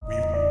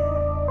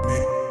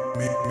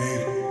All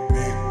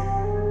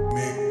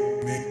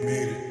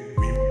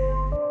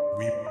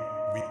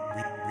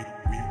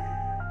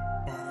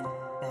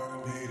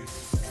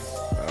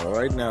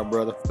right now,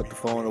 brother, put the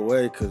phone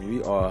away because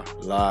we are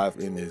live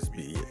in this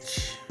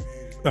bitch.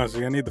 No,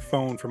 see, I need the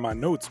phone for my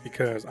notes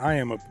because I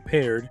am a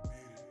prepared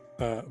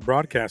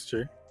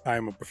broadcaster. I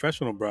am a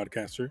professional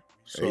broadcaster,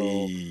 so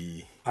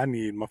Hey. I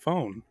need my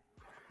phone.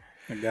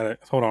 I gotta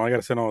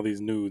send all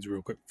these nudes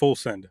real quick. Full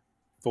send.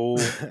 Full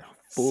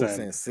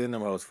send. Send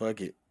them hoes.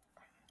 Fuck it.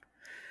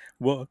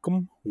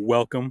 Welcome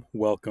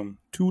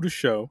to the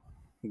show.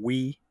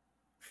 We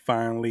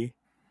finally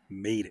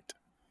made it.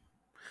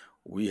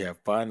 We have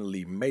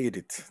finally made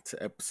it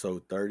to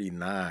episode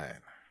 39.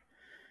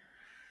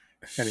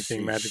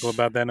 Anything magical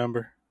about that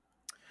number?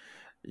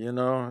 You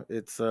know,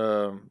 it's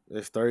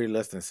 30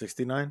 less than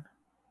 69,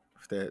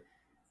 if that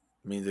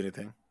means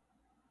anything.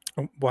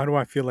 Why do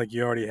I feel like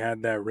you already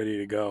had that ready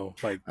to go?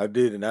 Like I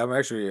did, and I'm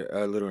actually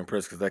a little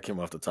impressed because that came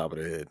off the top of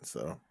the head.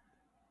 So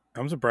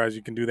I'm surprised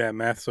you can do that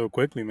math so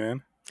quickly,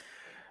 man.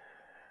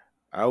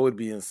 I would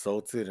be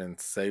insulted and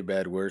say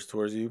bad words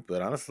towards you,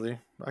 but honestly,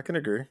 I can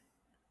agree.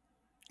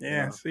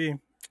 Yeah, see,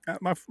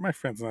 my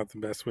friend's not the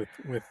best with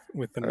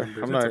the numbers.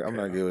 I'm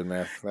not good with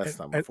math. That's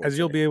not my forte. As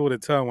you'll be able to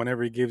tell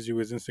whenever he gives you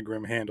his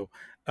Instagram handle.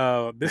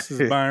 This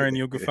is Byron.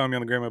 You can find me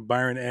on the gram at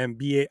Byron M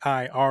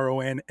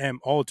BAIRONM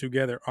all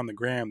together on the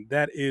gram.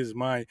 That is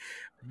my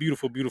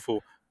beautiful,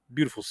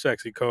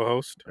 sexy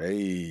co-host.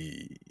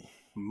 Hey,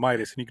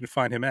 Midas, and you can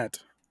find him at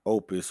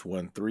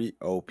Opus13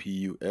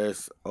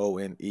 OPUSONETHREE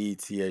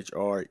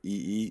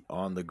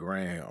on the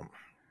gram.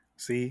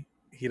 See,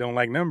 he don't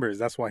like numbers.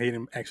 That's why he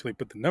didn't actually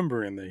put the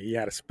number in there. He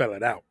had to spell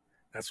it out.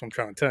 That's what I'm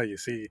trying to tell you.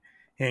 See,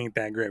 he ain't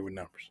that great with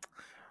numbers.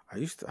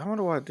 I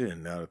wonder why I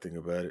didn't. Now to think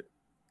about it,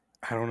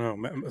 I don't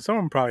know.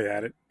 Someone probably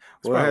had it.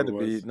 Well, it had to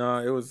be. No,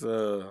 it was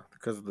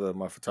because of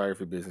my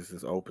photography business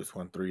is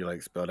Opus13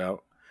 like spelled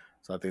out.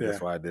 So I think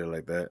that's why I did it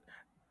like that.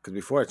 Because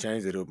before I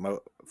changed it,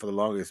 for the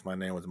longest my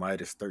name was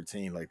Midas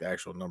 13, like the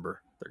actual number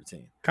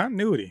 13.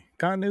 Continuity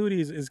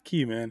is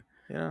key, man.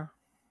 Yeah.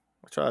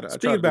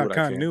 Speaking about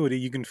continuity,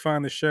 you can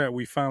find the show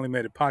We Finally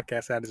Made It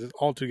podcast at is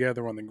all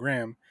together on the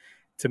gram.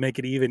 To make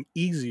it even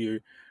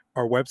easier,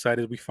 our website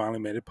is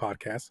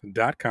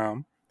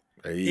wefinallymadeitpodcast.com.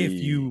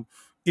 Hey.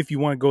 If you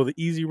want to go the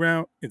easy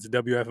route, it's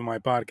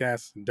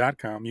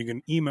wfmipodcast.com. You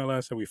can email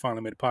us at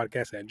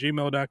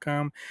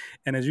wefinallymadepodcast@gmail.com.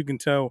 And as you can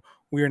tell,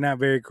 we are not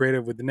very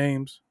creative with the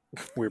names.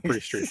 We're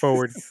pretty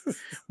straightforward.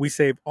 We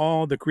save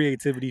all the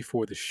creativity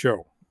for the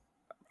show.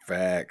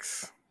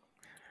 Facts.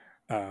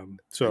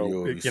 So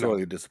you'll be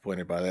sorely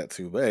disappointed by that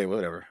too. But hey,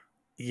 whatever.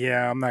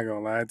 Yeah, I'm not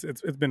gonna lie.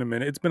 It's been a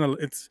minute.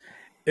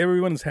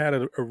 Everyone's had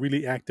a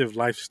really active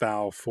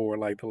lifestyle for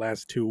like the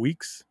last 2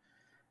 weeks.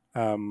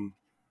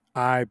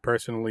 I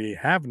personally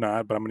have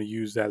not, but I'm going to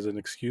use that as an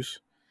excuse.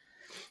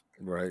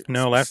 Right.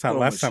 No, last time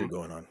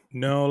going on.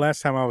 No,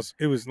 last time I guess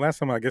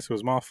it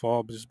was my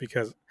fault, just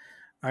because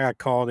I got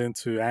called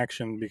into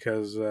action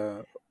because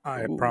I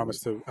had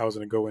promised I was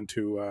going to go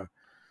into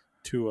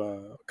to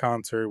a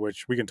concert,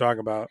 which we can talk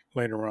about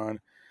later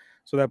on.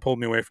 So that pulled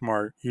me away from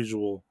our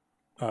usual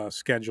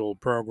scheduled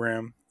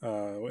program.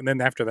 And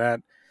then after that,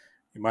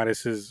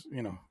 Midas is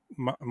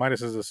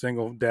a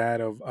single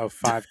dad of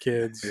 5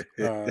 kids,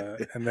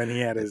 and then he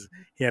had his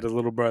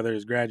little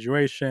brother's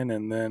graduation,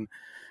 and then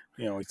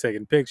he's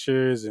taking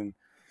pictures, and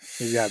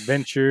he's got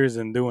ventures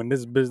and doing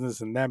this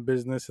business and that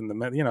business, and the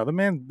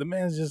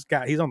man's just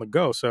he's on the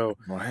go. So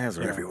my hands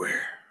are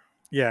everywhere.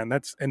 Yeah,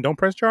 and don't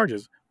press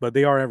charges, but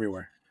they are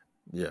everywhere.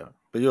 Yeah,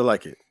 but you'll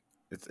like it.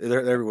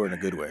 They're everywhere in a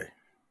good way.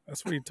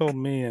 That's what he told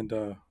me, and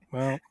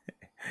well,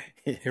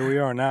 here we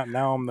are now.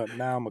 Now I'm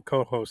a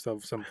co-host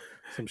of some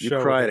show.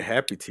 You cried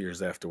happy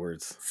tears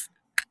afterwards.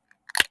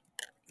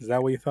 Is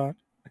that what you thought?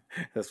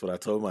 That's what I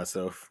told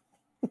myself.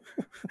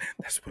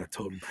 That's what I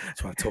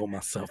told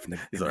myself.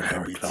 These are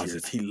happy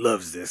tears. He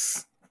loves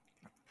this.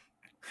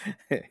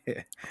 How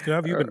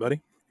have you been,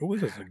 buddy? Oh,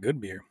 this is a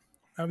good beer.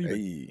 How have you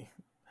been?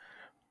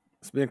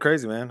 It's been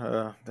crazy, man.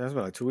 That's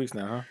been like 2 weeks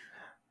now, huh?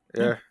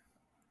 Yeah.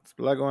 It's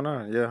been a lot going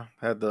on. Yeah.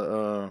 Had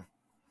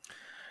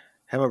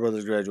my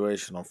brother's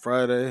graduation on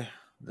Friday.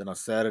 Then on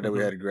Saturday we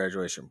had a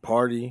graduation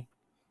party.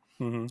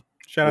 Mm-hmm.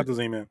 Shout out to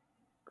Z-Man.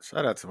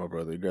 Shout out to my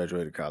brother. He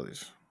graduated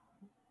college.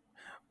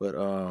 But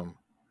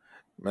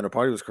man, the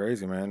party was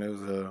crazy, man.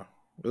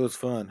 It was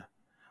fun.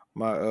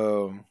 My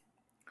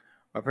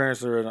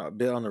parents are a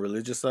bit on the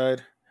religious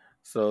side,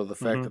 so the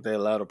fact that they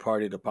allowed a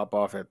party to pop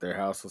off at their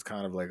house was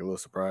kind of like a little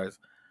surprise.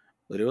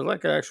 But it was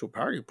like an actual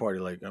party.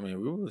 Like, I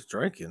mean, we was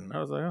drinking. I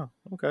was like, oh,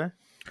 okay.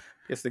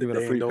 Guess they're giving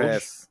a free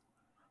pass.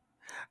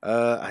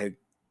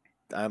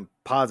 I'm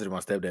positive my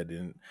stepdad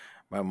didn't.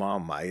 My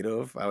mom might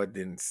have. I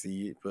didn't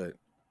see it, but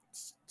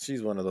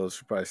she's one of those.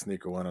 She probably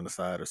sneak her one on the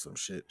side or some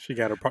shit. She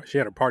had her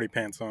party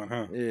pants on,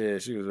 huh? Yeah,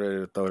 she was ready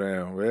to throw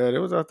down. Well, it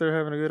was out there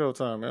having a good old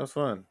time. Man. It was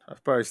fun.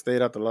 I've probably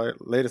stayed out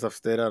latest I've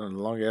stayed out in the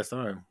longest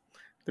time.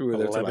 I think we were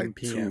there till like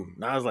 2.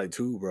 Now it's like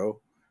 2, bro.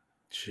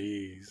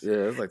 Jeez. Yeah,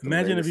 it's like the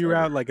Imagine if latest you were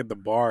out ever. like at the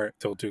bar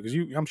till 2,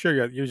 because I'm sure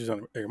you're just at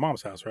your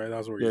mom's house, right?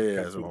 That's where Yeah, you yeah,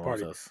 guys it's at threw the my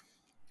mom's party. house.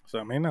 So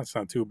I mean, that's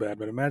not too bad.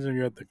 But imagine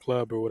you're at the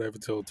club or whatever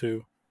till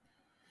 2.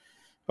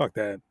 Fuck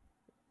that.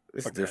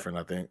 It's Fuck that. different,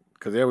 I think,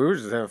 because yeah, we were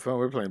just having fun. We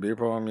were playing beer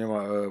pong. Me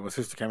and my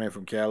sister came in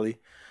from Cali.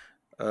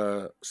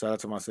 Shout out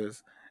to my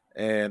sis,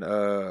 and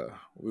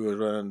we was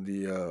running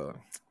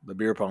the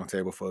beer pong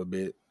table for a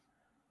bit.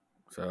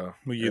 So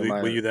Were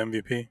everybody, you the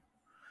MVP?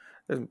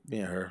 it's me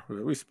and her,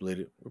 we split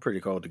it. We're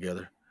pretty cold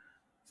together.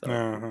 So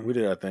Uh huh. we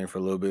did our thing for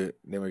a little bit.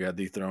 Then we got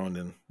dethroned,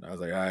 and I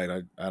was like, all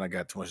right, I don't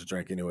got too much to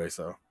drink anyway,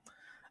 so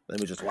let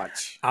me just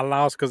watch. I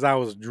lost because I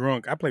was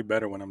drunk. I play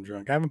better when I'm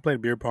drunk. I haven't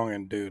played beer pong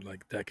in dude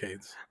like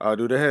decades. Oh,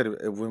 dude, they had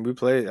when we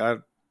played. I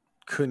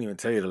couldn't even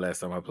tell you the last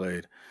time I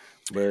played,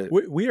 but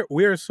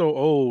We are so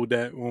old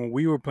that when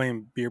we were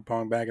playing beer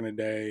pong back in the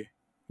day,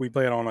 we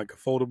played on like a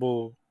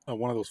foldable,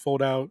 one of those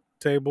fold out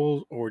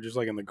tables, or just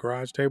like in the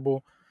garage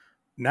table.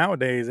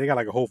 Nowadays, they got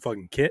like a whole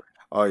fucking kit.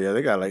 oh yeah,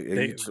 they got like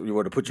They you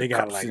want to put your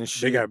cups and they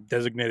shit. got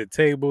designated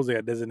tables. They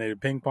got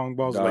designated ping pong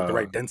balls with like the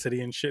right Dog.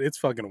 density and shit. It's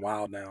fucking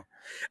wild now.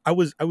 It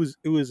was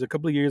a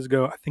couple of years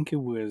ago. I think it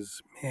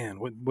was, man.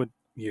 What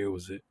year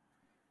was it?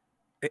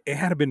 It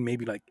had been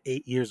maybe like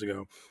 8 years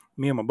ago.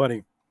 Me and my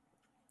buddy,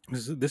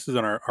 this is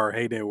in our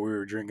heyday where we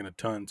were drinking a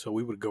ton. So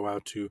we would go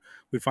out to,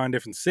 we'd find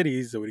different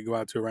cities that we'd go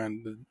out to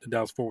around the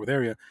Dallas Fort Worth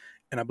area.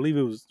 And I believe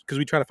it was because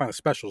we try to find the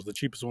specials, the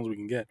cheapest ones we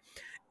can get.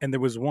 And there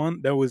was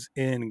one that was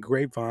in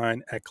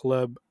Grapevine at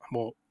Club,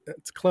 well,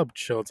 it's Club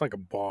Chill. It's like a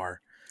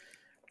bar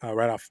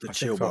right off, The I think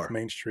chill it's off bar.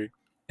 Main Street.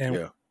 And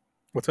Yeah,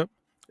 what's up?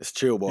 it's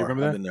chill You bar.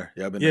 remember I've that? been there.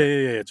 Yeah, I've been Yeah, there.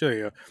 yeah, yeah, yeah. Chill,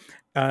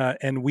 yeah.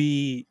 And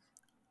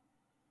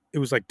it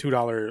was like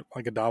 $2,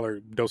 like $1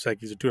 Dos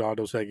Equis or $2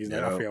 Dos Equis. And I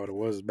Yeah, forget what it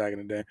was back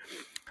in the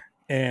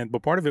day.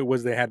 But part of it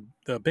was they had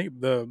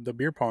the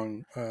beer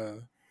pong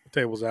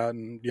tables out,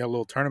 and you had a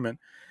little tournament,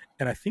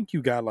 and I think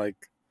you got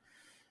like,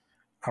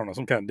 I don't know,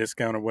 some kind of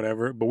discount or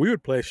whatever. But we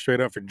would play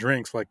straight up for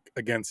drinks, like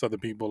against other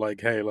people.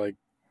 Like, hey, like,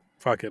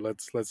 fuck it,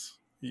 let's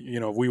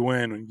if we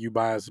win, you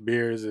buy us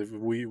beers. If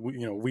we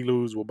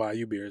lose, we'll buy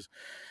you beers.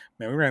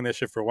 Man, we ran that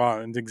shit for a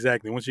while, and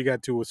exactly once you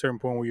got to a certain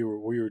point where you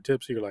were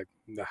tipsy, you're like,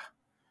 nah,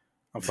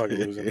 I'm fucking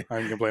losing. I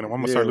ain't complaining. I'm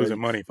gonna yeah. start Like losing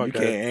money. you Fuck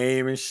that. can't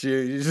aim and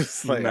shit. You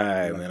just like, all Nah,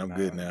 right, nah, man, I'm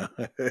good nah.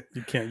 now.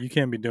 You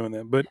can't be doing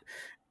that. But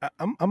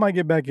I might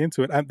get back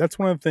into it. That's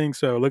one of the things.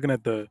 So looking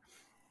at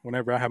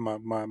whenever I have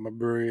my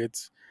brewery,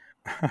 it's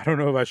I don't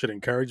know if I should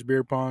encourage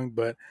beer pong,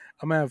 but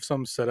I'm gonna have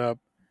some set up.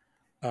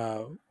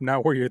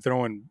 Not where you're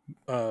throwing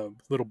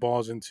little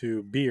balls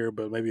into beer,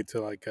 but maybe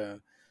to like I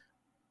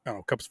don't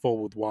know, cups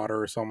full with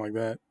water or something like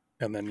that,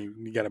 and then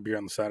you got a beer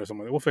on the side or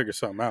something. We'll figure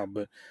something out.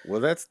 But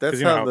Well, that's because that's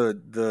you know how how,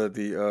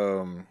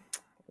 the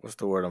what's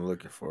the word I'm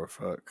looking for?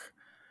 Fuck.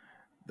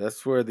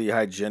 That's where the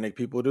hygienic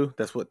people do.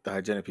 That's what the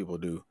hygienic people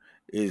do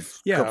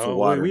is yeah, cups of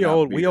water, we not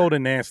old we beer. old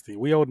and nasty.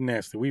 We old and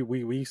nasty.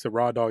 We used to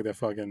raw dog that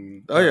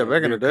fucking Oh yeah,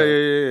 back in the beer day, cup.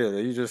 yeah, yeah,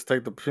 yeah. You just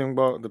take the ping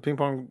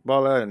pong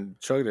ball out and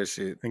chug that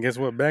shit. And guess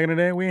what? Back in the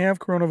day, we didn't have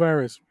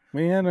coronavirus.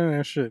 We ain't had none of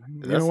that shit.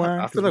 You know That's why?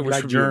 I feel Because like we we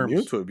like should be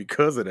immune germs. to it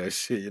because of that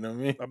shit. You know what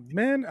I mean?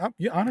 Man,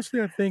 yeah,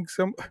 honestly, I think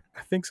some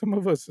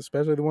of us,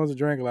 especially the ones that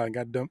drank a lot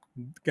and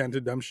got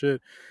into dumb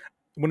shit.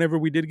 Whenever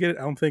we did get it,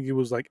 I don't think it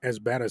was like as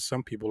bad as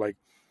some people. Like,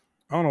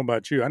 I don't know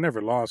about you, I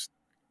never lost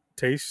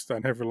taste. I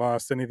never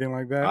lost anything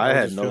like that. I I was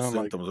had just no feeling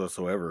like symptoms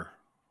whatsoever.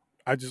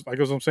 I just like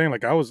what I'm saying.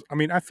 Like I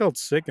mean, I felt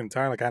sick and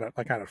tired, like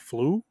I had a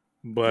flu,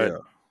 but Yeah,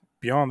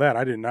 beyond that,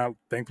 I did not.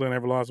 Thankfully, I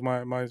never lost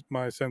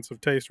my sense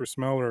of taste or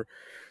smell or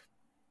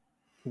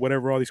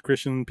whatever all these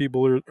Christian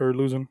people are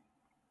losing.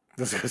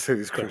 just gonna say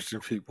these So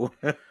Christian people.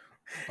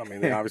 I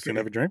mean, they obviously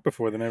never drank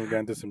before. They never got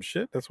into some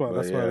shit. That's why. But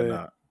That's why yeah, they.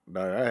 nah,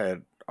 nah, I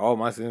had all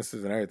my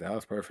senses and everything. I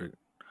was perfect.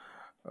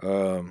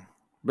 Um,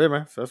 but yeah,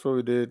 man, so that's what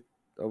we did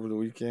over the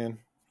weekend.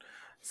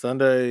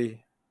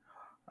 Sunday,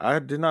 I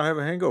did not have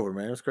a hangover,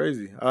 man. It was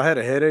crazy. I had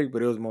a headache,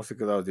 but it was mostly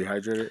because I was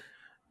dehydrated.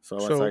 So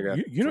once I So got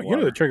you know some the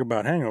water, trick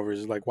about hangovers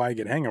is like why you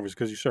get hangovers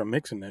because you start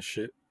mixing that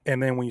shit,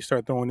 and then when you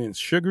start throwing in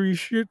sugary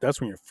shit,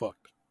 that's when you're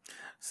fucked.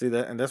 see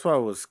that, and that's why I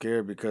was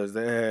scared because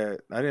I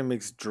didn't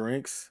mix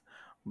drinks,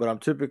 but I'm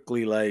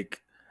typically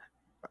like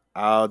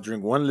I'll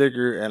drink one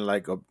liquor and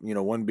like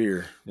one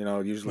beer.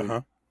 Uh Usually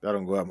huh. I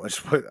don't go out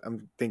much, but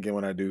I'm thinking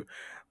when I do.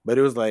 But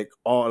it was like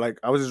all like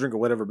I was just drinking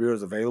whatever beer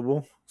was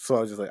available. So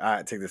I was just like,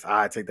 I take this,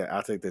 I take that,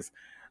 I'll take this.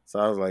 So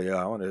I was like, yeah,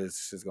 I wonder if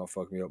this shit's gonna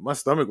fuck me up. My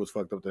stomach was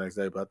fucked up the next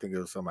day, but I think it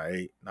was something I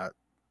ate, not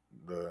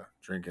the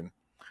drinking.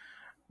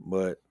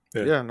 But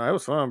Yeah. yeah, no, it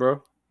was fun,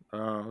 bro.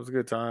 It was a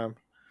good time.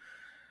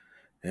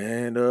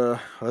 And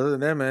other than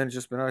that, man,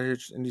 just been out here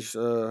in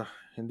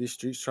these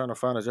streets trying to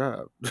find a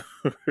job.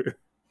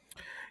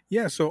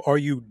 Yeah. So are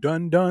you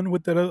done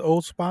with that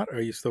old spot? Or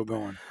are you still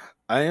going?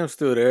 I am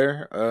still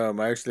there.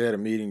 I actually had a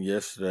meeting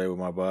yesterday with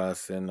my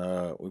boss, and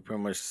we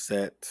pretty much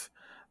set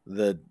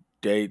the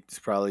date. It's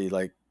probably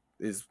like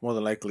it's more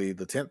than likely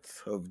the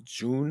 10th of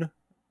June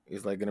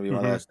is like gonna be my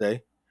Mm-hmm. last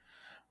day.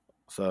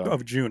 So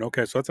Of June.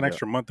 Okay, so that's an yeah,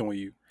 extra month than what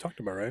you talked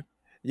about, right?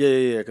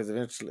 yeah. Because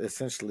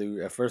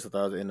essentially, at first I thought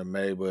it was the end of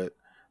May, but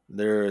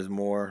there is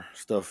more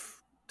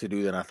stuff to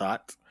do than I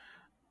thought.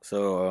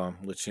 So,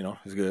 which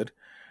is good.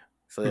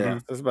 So yeah,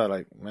 Mm-hmm. that's about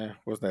like, man,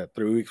 what's that?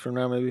 3 weeks from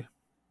now, maybe.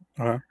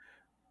 Uh-huh.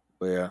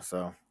 But yeah,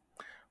 so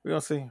we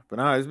gonna see. But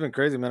nah, it's been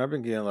crazy, man. I've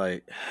been getting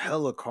like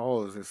hella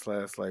calls this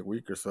last like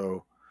week or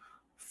so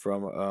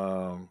from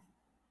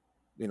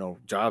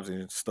jobs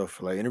and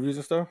stuff, like interviews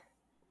and stuff,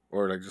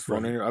 or like just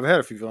phone Right. interviews. I've had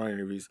a few phone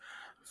interviews,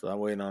 so I'm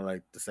waiting on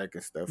like the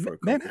second step for a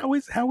Man, couple.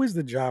 how is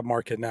the job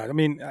market now? I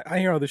mean, I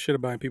hear all this shit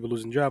about people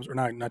losing jobs or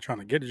not trying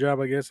to get a job.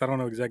 I guess I don't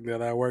know exactly how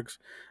that works.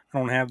 I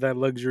don't have that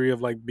luxury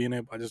of like being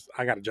able.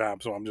 I got a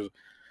job, so I'm just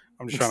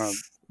trying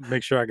to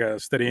make sure I got a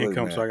steady Look,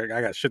 income, so man,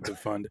 I got shit to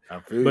fund. I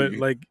feel But you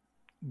like,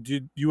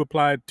 did you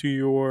apply to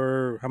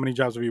your? How many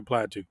jobs have you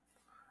applied to?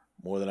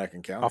 more than I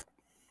can count. Off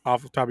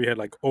off the top of your head,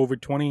 like over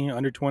 20,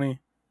 under 20,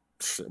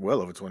 Shit,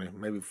 well over 20,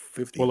 maybe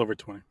well 50. over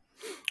 20.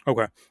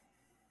 Okay.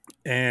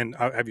 And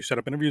have you set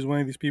up interviews with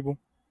any of these people?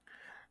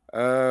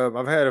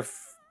 I've had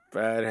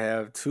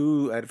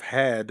I've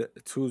had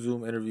two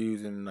Zoom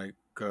interviews and like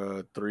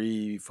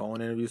three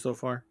phone interviews so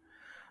far.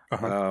 Uh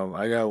huh.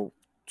 I got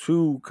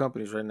two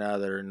companies right now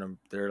that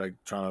they're like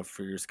trying to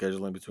figure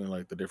scheduling between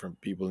like the different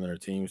people in their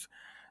teams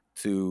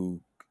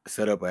to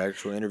set up an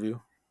actual interview.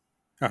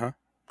 Uh huh.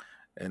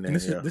 And And then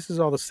this is yeah, this is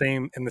all the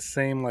same in the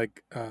same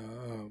like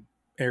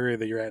area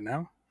that you're at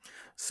now.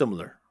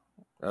 similar,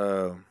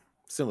 uh,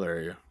 similar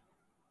area.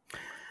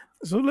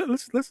 So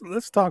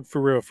let's talk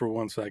for real for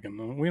 1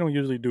 second. We don't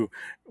usually do.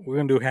 We're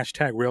gonna do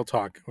hashtag real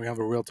talk. We have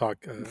a real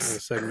talk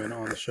segment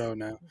on the show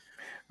now,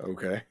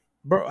 Okay,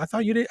 bro. I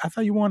thought you did. I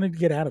thought you wanted to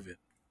get out of it.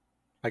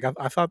 Like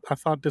I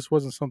thought this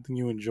wasn't something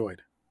you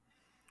enjoyed.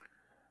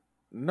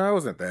 no, it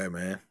wasn't that,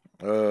 man.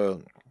 Uh,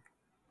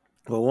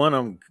 well,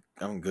 one,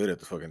 I'm good at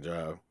the fucking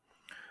job.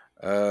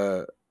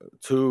 Uh,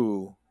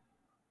 Two,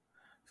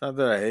 it's not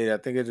that I hate it. I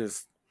think it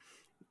just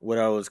what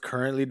I was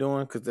currently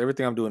doing, because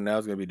everything I'm doing now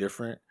is going to be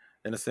different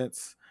in a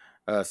sense.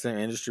 Same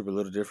industry, but a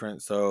little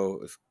different.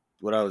 So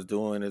what I was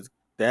doing is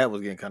that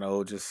was getting kind of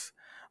old.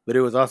 But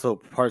it was also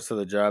parts of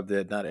the job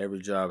that not every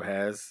job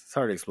has. It's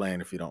hard to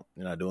explain if you're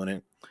not doing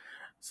it.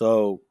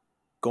 So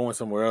going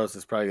somewhere else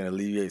is probably going to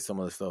alleviate some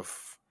of the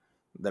stuff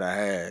that I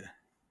had,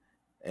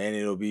 and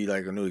it'll be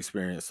like a new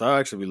experience. So I'll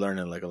actually be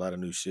learning like a lot of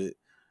new shit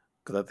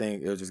because I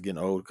think it was just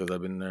getting old because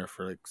I've been there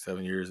for like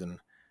 7 years and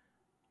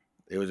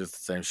it was just the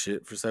same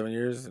shit for 7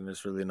 years, and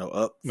there's really no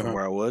up from Uh-huh.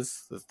 where I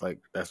was. It's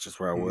like that's just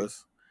where I Mm-hmm.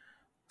 was.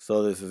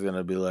 So this is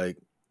gonna be like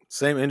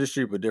same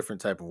industry but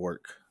different type of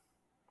work.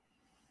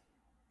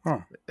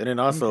 Huh. And then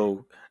Okay.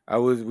 also I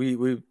was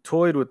we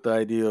toyed with the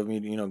idea of me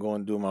going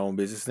and doing my own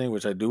business thing,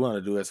 which I do want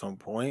to do at some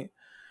point.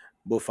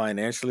 But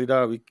financially,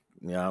 dog,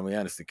 I mean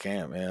honestly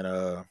can't, man.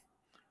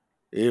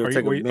 It'll Are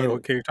you take a wait?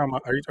 minute. Okay, you're talking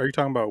about. Are you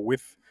talking about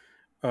with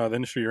the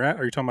industry you're at?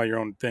 Or are you talking about your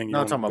own thing, No,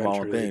 your I'm talking own about my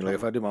own venture that you're thing. Like talking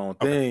if about? I do my own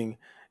Okay. thing,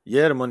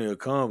 yeah, the money will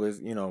come.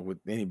 But with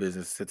any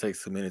business, it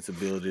takes a minute to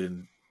build it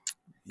and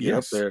get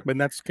up Yes, there. but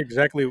that's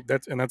exactly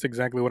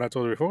what I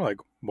told you before. Like,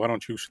 why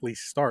don't you at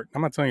least start?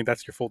 I'm not telling you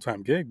that's your full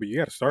time gig, but you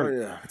got to Oh start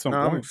yeah, at no, some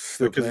I'm point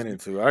still because planning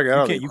to. I got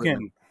you all the can't you equipment.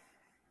 can't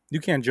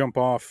you can't jump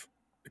off,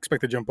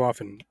 expect to jump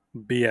off and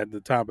be at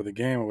the top of the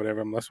game or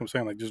whatever. That's what I'm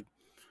saying. Like, just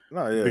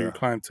No, build your yeah.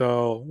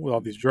 clientele with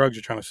all these drugs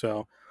you're trying to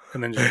sell,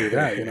 and then just do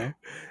that. You know.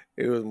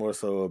 It was more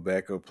so a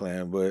backup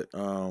plan, but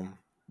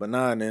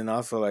nah. And then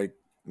also like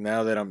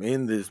now that I'm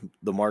in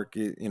the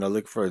market,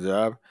 looking for a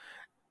job,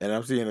 and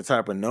I'm seeing the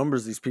type of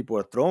numbers these people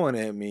are throwing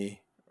at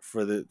me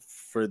for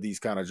these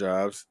kind of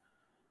jobs.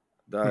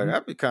 Dog, hmm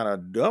I'd be kind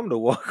of dumb to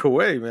walk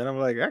away, man. I'm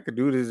like, I could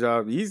do this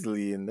job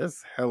easily, and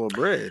that's hella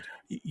bread.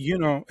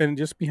 And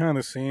just behind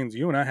the scenes,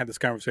 you and I had this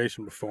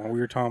conversation before, and we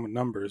were talking about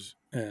numbers.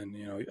 And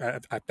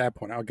at that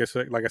point, I guess,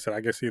 like I said,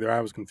 I guess either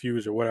I was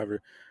confused or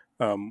whatever,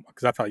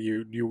 because I thought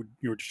you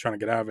were just trying to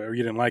get out of it, or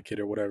you didn't like it,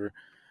 or whatever.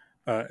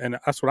 And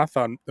that's what I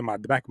thought in the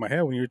back of my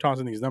head when you were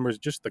tossing these numbers,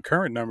 just the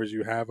current numbers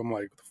you have. I'm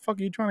like, what the fuck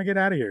are you trying to get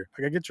out of here?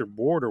 Like, I get you're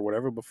bored or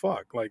whatever, but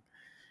fuck, like,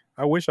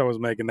 I wish I was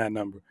making that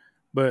number,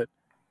 but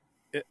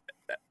it,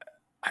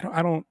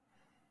 I don't.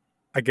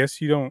 I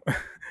guess you don't.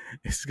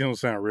 It's gonna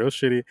sound real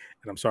shitty,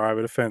 and I'm sorry if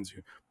it offends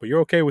you, but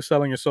you're okay with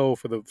selling your soul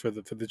for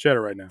the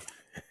cheddar right now.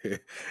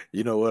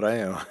 You know what I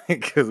am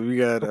because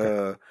Okay,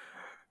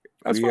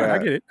 that's we fine. I got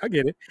get it. I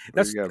get it.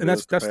 we got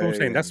bills to That's what I'm pay,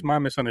 saying. That's and my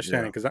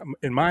yeah, misunderstanding because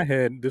in my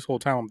head this whole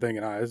time I'm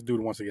thinking, this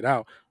dude wants to get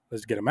out.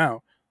 Let's get him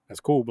out. That's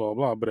cool. Blah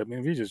blah. But I mean,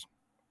 if you just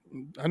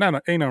ain't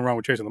nothing wrong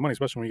with chasing the money,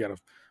 especially when you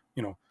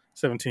got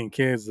 17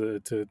 kids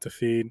to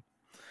feed,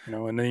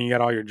 and then you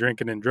got all your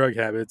drinking and drug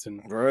habits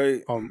and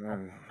right. all,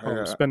 all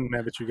them spending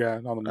habits you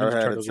got, all them I've ninja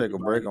had to turtles you take be a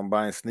break buying. on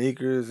buying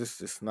sneakers. It's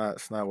just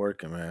not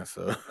working, man.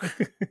 So,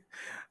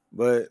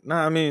 but no,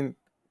 I mean,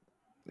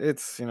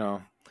 it's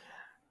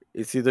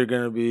it's either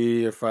gonna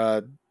be if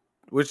I,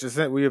 which is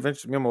we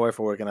eventually me and my wife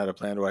are working out a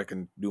plan where I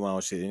can do my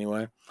own shit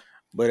anyway.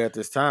 But at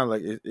this time,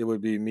 like it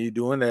would be me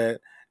doing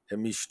that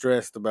and me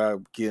stressed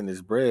about getting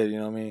this bread. You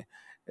know what I mean?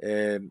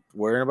 And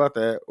worrying about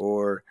that,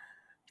 or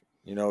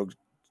you know,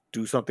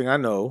 do something I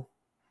know,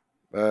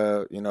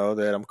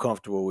 that I'm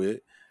comfortable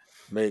with,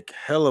 make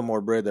hella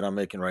more bread than I'm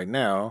making right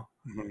now,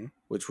 Mm-hmm.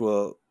 which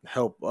will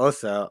help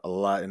us out a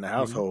lot in the Mm-hmm.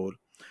 household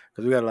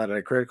because we got a lot of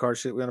that credit card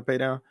shit we want to pay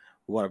down.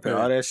 We want to pay Oh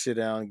all yeah. that shit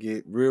down,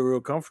 get real, real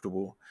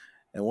comfortable.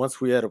 And once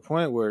we at a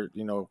point where,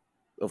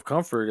 of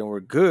comfort and we're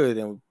good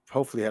and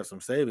hopefully have some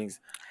savings,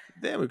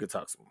 then we could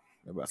talk some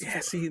about some Yeah.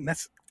 stuff. See, and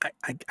that's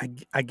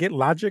I get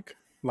logic.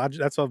 Logic.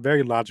 That's all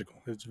very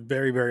logical. It's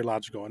very very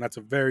logical, and that's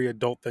a very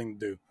adult thing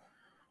to do.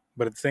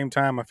 But at the same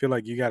time, I feel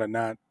like you gotta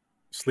not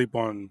sleep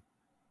on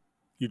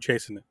you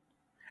chasing it.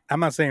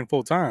 I'm not saying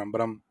full time,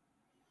 but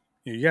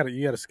you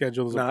gotta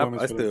schedule those No,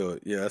 appointments I still,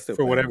 yeah, I still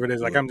for plan whatever it to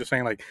is. Like do it. I'm just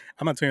saying, like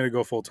I'm not telling you to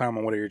go full time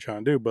on whatever you're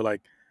trying to do, but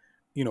like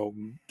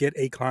get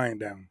a client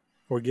down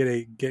or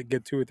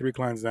get two or three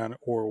clients down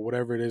or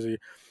whatever it is.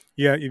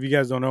 Yeah, if you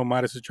guys don't know,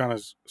 Midas is trying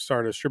to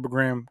start a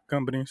strippergram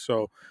company,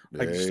 so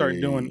like just start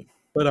doing. Hey,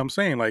 But I'm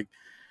saying like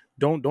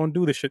don't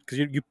do this shit because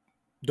you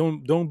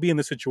don't be in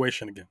this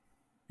situation again.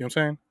 You know what I'm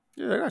saying?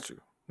 yeah, I got you.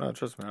 No,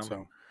 trust me,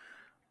 So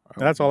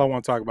that's all I I'm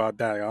want to talk about.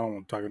 That I don't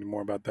want to talk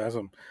anymore about that.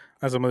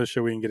 That's some other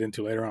shit we can get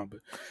into later on. But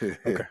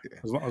okay,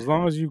 as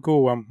long as you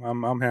cool,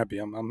 I'm happy.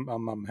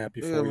 I'm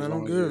happy yeah, for you as man, I'm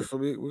long as good. you're. So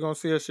we're gonna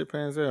see how shit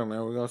pans out,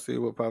 man. We're gonna see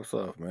what pops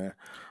off, man.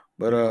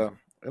 But You know.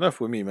 enough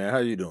with me, man. How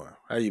you doing?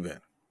 How you been?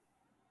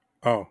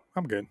 Oh,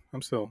 I'm good.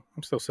 I'm still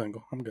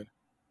single. I'm good.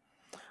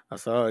 I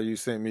saw you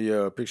sent me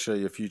a picture of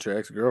your future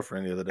ex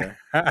girlfriend the other day.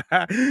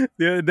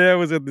 The other day I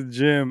was at the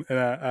gym and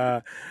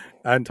I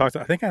hadn't talked.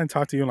 I think I hadn't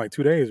talked to you in like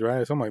 2 days,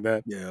 right? Something like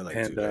that. Yeah, like two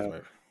And days,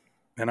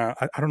 maybe.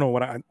 I don't know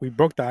what we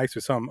broke the ice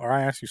with something, or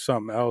I asked you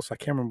something else. I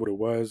can't remember what it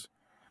was.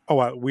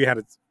 Oh, we had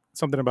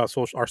something about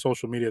our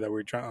social media that we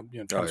were trying Oh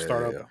to yeah,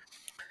 start yeah, up,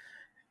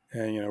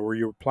 yeah. and where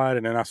you replied,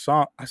 and then I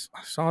saw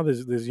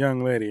this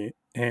young lady,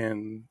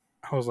 and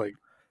I was like,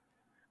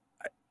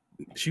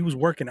 she was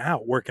working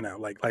out.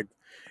 Like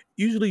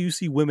usually you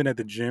see women at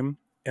the gym,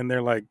 and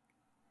they're like,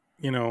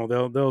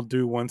 they'll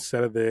do one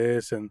set of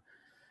this, and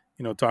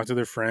talk to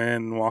their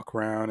friend, and walk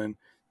around, and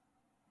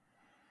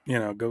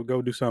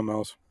go do something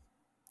else.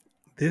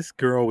 This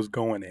girl was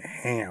going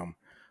ham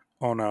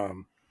on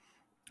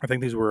I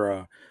think these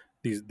were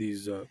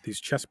these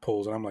chest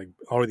pulls, and I'm like,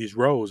 all of these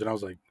rows, and I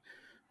was like,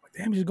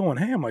 damn, she's going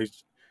ham. Like,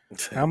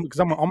 I'm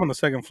on the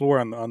second floor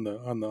on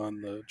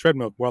the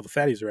treadmill where all the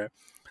fatties are at,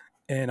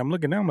 and I'm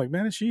looking down, I'm like,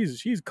 man,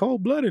 she's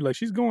cold blooded, like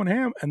she's going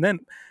ham, and then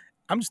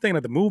I'm just thinking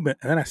of the movement,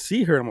 and then I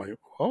see her, and I'm like,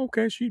 oh,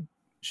 okay, she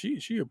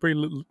a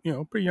pretty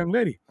pretty young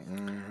lady,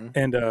 Mm-hmm.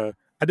 and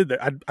I did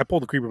that. I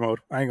pulled the creeper mode.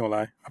 I ain't gonna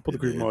lie, I pulled You the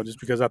creeper did. mode just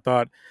because I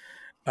thought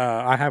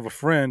I have a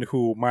friend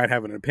who might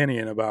have an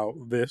opinion about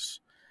this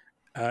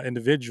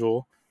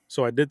individual,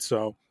 so I did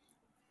so.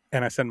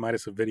 And I sent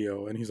Midas a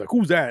video, and he's like,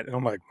 "Who's that?" And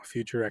I'm like, "My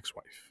future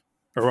ex-wife,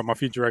 or my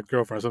future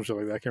ex-girlfriend, or some shit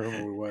like that." I can't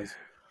remember who it was.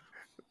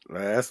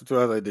 I asked her too.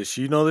 I was like, "Did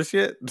she know this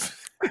yet?"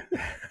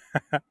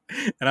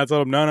 And I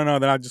told him, "No, no, no."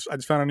 Then I just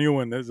found a new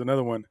one. There's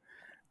another one,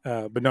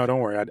 but no, don't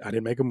worry. I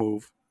didn't make a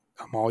move.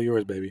 I'm all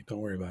yours, baby. Don't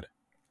worry about it.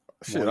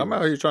 I'm Shit, all I'm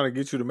out here yours. trying to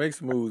get you to make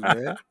some moves,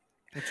 man.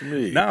 What you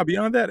mean? Now,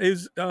 beyond that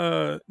is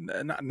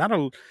not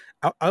a.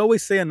 I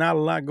always say not a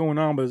lot going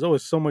on, but there's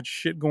always so much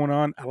shit going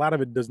on. A lot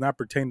of it does not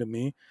pertain to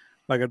me.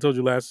 Like I told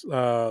you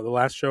the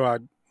last show, I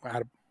had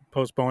to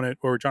postpone it,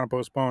 or we're trying to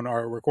postpone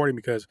our recording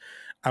because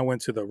I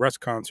went to the Russ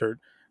concert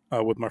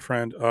with my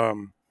friend.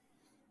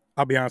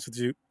 I'll be honest with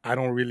you, I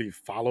don't really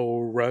follow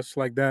Russ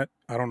like that.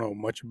 I don't know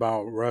much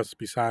about Russ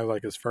besides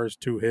like his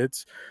first two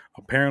hits.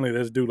 Apparently,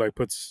 this dude like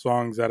puts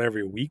songs out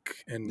every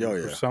week Oh and or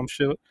yeah, some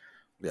shit.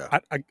 yeah.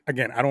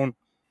 Again, I don't.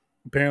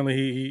 Apparently,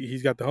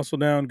 he's got the hustle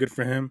down. Good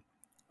for him.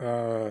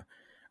 Uh,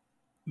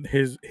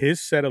 his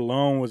set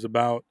alone was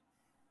about,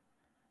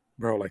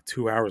 bro, like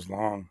 2 hours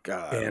long,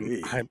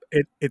 and Golly.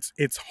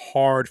 it's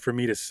hard for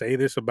me to say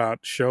this about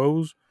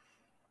shows.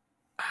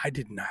 I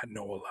did not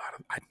know a lot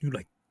of. I knew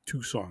like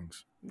two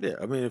songs. Yeah,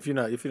 I mean, if you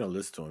don't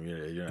listen to him,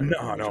 you're not gonna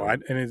No, know no,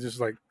 majority. and it's just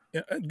like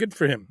good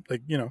for him.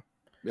 Like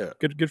Yeah.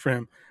 good for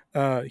him.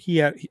 I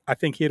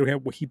think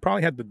he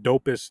probably had the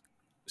dopest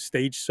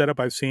stage setup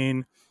I've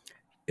seen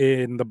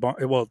in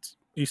well,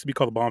 it used to be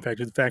called the Bomb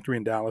Factory, the factory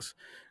in Dallas,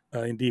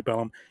 in Deep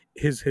Ellum.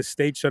 His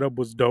stage setup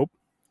was dope.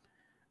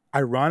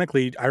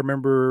 Ironically, I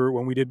remember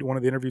when we did one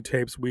of the interview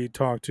tapes, we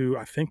talked to,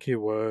 I think it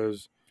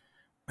was,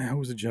 man, who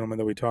was the gentleman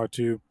that we talked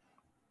to?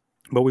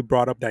 But we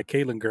brought up that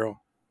Caitlyn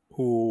girl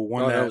who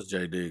won Oh, that that. was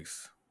Jay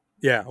Diggs.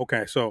 Yeah,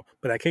 okay. So,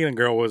 but that Caitlyn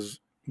girl was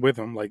with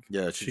him. Like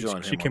Yeah, she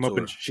joined she him on came up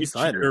and tour. He she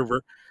signed did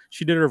her.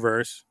 she did her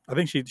verse. I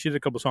think she did a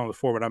couple songs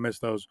before, but I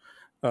missed those.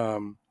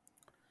 Um,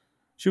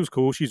 she was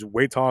cool. She's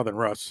way taller than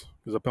Russ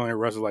because apparently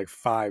Russ is like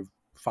 5'5"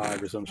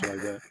 or some shit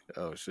like that.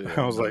 Oh shit, I I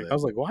didn't was know like,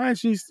 that.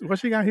 why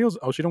she got heels?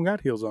 Oh, she don't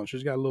got heels on.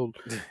 She's got little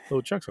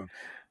chucks on.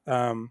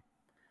 Um,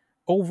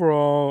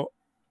 Overall,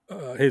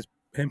 his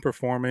him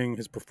performing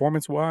his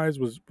performance wise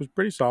was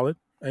pretty solid.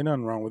 Ain't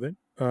nothing wrong with it.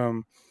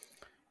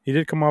 He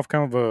did come off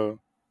kind of a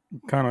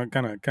kind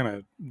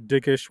of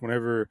dickish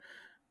whenever.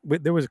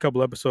 But there was a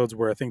couple episodes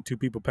where I think two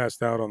people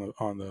passed out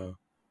on the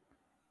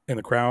in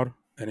the crowd,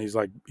 and he's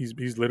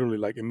literally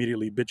like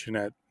immediately bitching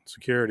at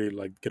security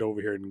like get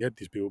over here and get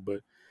these people.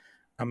 But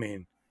I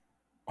mean,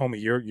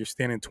 homie, you're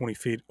standing 20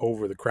 feet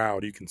over the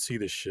crowd. You can see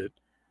this shit.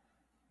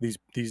 these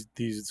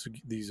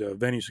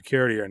venue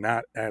security are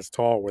not as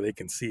tall where they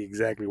can see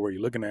exactly where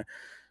you're looking at.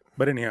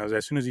 But anyhow,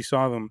 as soon as he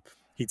saw them,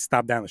 he'd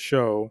stop down the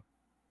show,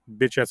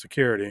 bitch at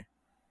security.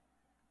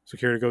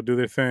 Security go do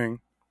their thing,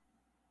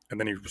 and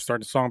then he'd start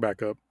the song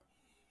back up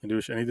and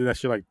do shit. And he did that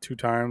shit like 2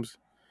 times.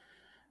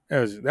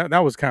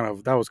 That was kind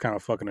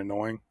of fucking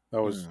annoying.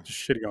 That was Mm. just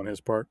shitty on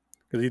his part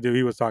because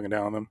he was talking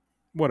down on them.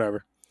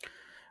 Whatever.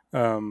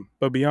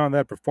 But beyond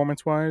that,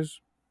 performance wise,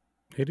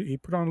 he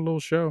put on a little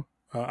show.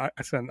 I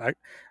said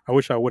I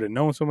wish I would have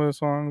known some of the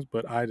songs,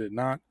 but I did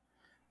not.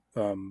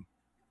 Um,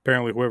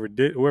 Apparently,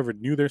 whoever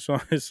knew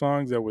his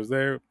songs that was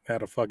there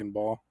had a fucking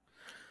ball.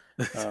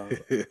 Uh,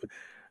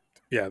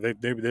 yeah, they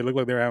looked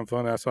like they were having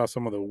fun. I saw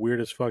some of the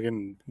weirdest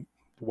fucking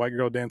white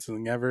girl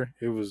dancing ever.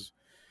 It was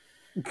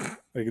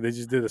like they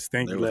just did a They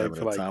stanky was leg having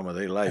for a like time of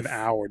their an life.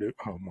 hour, dude.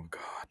 Oh my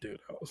god, dude.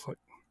 I was like,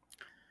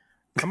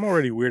 I'm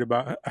already weird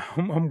about.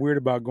 I'm weird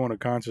about going to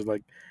concerts.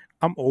 Like,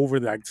 I'm over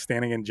like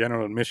standing in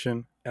general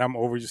admission, and I'm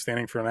over just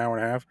standing for an hour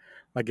and a half.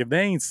 Like, if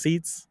there ain't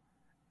seats,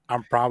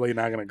 I'm probably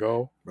not gonna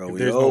go. Bro, If we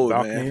there's no old,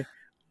 man. balcony,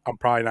 I'm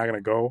probably not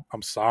gonna go.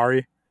 I'm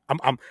sorry.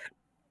 I'm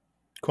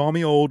call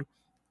me old,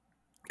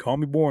 call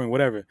me boring,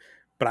 whatever.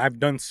 But I've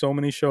done so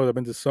many shows. I've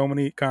been to so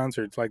many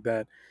concerts like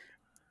that.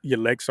 Your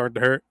legs start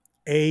to hurt.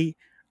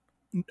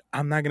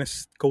 I'm not gonna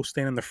go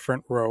stand in the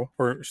front row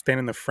or stand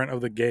in the front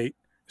of the gate,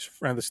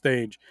 front of the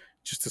stage,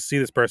 just to see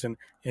this person.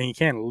 And you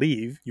can't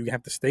leave. You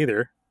have to stay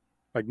there.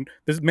 Like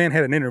this man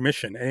had an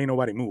intermission, and ain't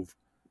nobody move.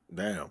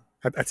 Damn.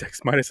 I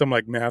text Midas. I'm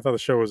like, man, I thought the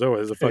show was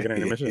over. It's a fucking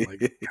intermission.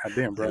 Like, Like,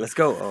 goddamn, bro. let's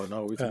go. Oh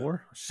no, it's Uh,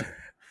 more. Shit.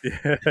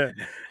 yeah.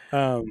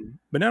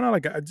 But no,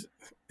 like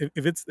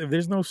if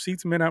there's no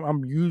seats, man,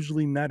 I'm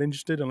usually not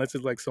interested unless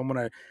it's like someone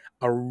at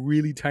a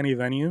really tiny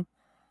venue,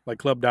 like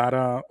Club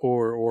Dada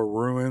or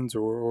Ruins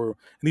or and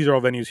these are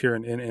all venues here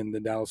in the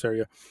Dallas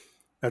area.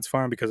 That's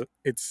fine because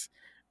it's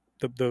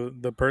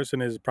the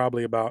person is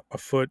probably about a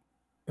foot.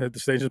 The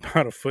stage is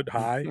about a foot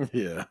high,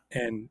 Yeah.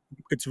 and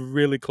it's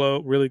really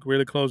close, really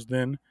closed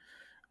in.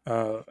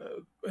 Uh,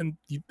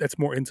 that's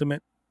more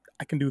intimate.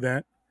 I can do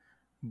that.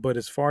 But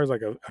as far as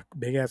like a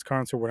big ass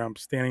concert where I'm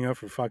standing up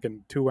for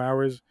fucking 2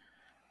 hours,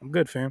 I'm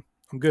good, fam.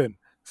 I'm good.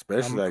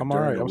 Especially like I'm all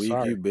during right. the I'm week,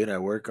 sorry. you've been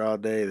at work all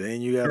day,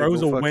 then you Bro, gotta it go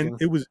was a when fucking.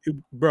 it was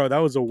bro. That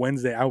was a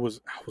Wednesday. I was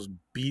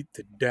beat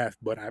to death,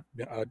 but I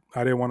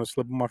didn't want to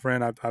slip with my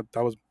friend. I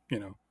that was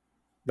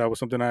that was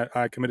something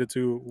I committed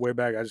to way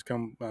back. I just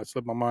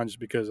slipped my mind just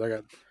because I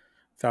got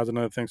 1,000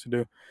 other things to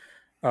do.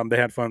 They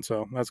had fun,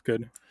 so that's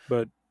good.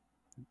 But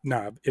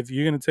nah, if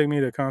you're gonna take me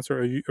to a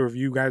concert, or if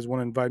you guys want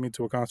to invite me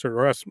to a concert,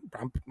 or us,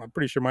 I'm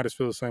pretty sure might just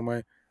feel the same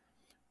way.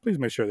 Please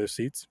make sure there's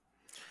seats.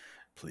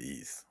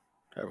 Please.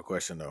 I have a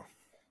question though.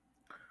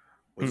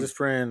 Was Hmm. this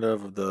friend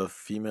of the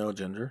female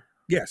gender?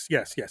 Yes.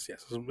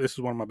 This is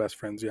one of my best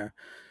friends, yeah,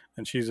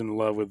 and she's in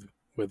love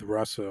with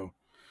Russ. So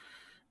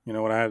you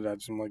know what I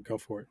just I'm like, go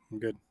for it. I'm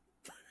good.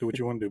 Do what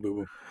you want to do,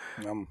 boo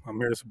boo. I'm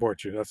here to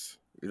support you. That's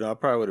I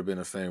probably would have been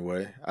the same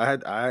way.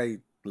 I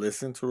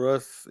listened to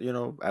Russ,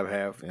 I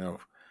have,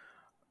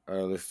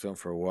 listened to him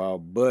for a while,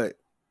 but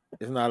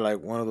it's not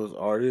like one of those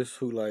artists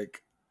who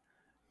like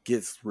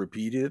gets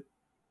repeated.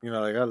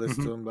 Like I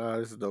listen mm-hmm, to him,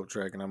 this is a dope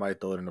track, and I might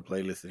throw it in the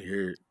playlist and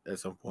hear it at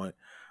some point.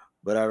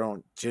 But I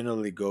don't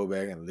generally go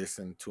back and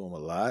listen to him a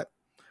lot.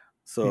 mm-hmm.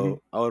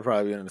 So I would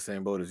probably be in the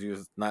same boat as you,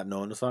 just not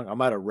knowing the song. I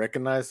might have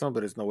recognized some,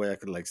 but there's no way I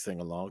could like sing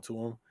along to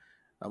him.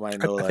 I might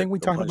know I like think we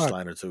a talked about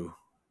punchline or two.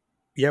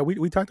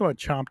 we talked about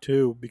Chomp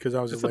too because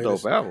that was his It's a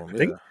dope latest. album, I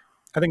think yeah.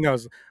 I think that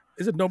was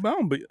it's a dope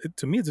album, but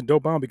to me it's a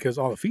dope album because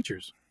all the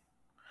features.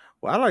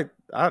 Well, I like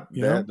I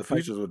You know, that the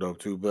like features were dope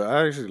too, but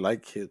I actually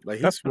like his like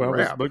he that's can what I was.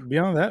 rap. But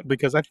beyond that,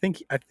 because I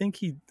think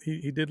he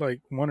did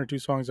like one or two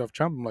songs off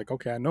Chomp. I'm like,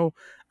 okay, I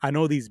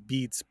know these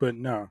beats, but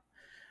no.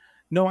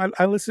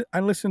 I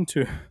listened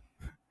to.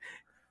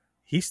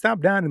 He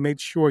stopped down and made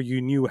sure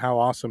you knew how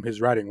awesome his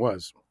writing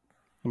was.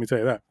 Let me tell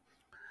you that.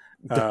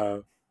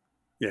 Uh,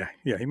 yeah.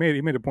 He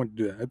made a point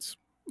to do that. It's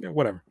yeah,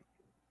 whatever.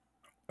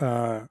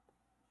 Uh,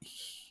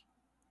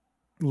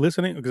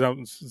 Listening because I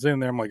was sitting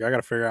there, I'm like, I got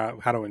to figure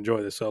out how to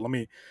enjoy this. So let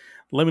me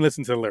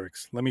listen to the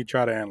lyrics. Let me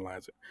try to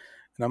analyze it.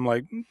 And I'm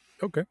like,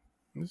 okay,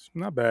 it's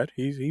not bad.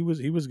 He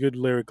was good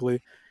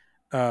lyrically.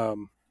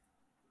 Um,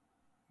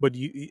 but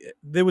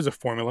there was a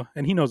formula,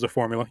 and he knows the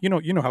formula. You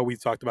know how we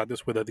talked about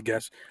this with other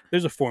guests.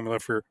 There's a formula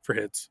for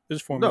hits.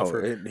 There's a formula No, for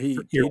and for he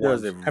does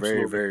earworms. it very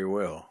Absolutely, very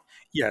well.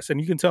 yes.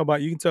 And you can tell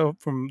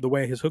from the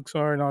way his hooks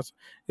are, and also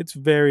it's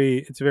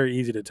very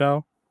easy to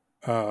tell.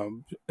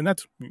 And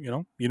that's you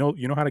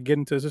know how to get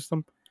into the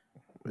system.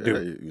 Yeah, Do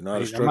it. you know how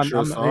to Hey, I'm not. structure a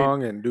I'm not. Hey,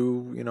 song and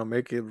do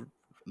make it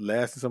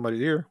last in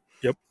somebody's ear.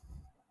 yep.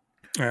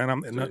 And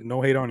I'm and So,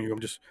 no hate on you. I'm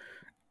just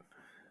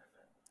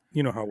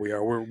you know how we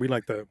are. We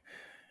like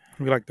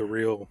the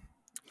real.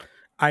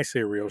 I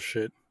say real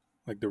shit,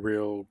 like the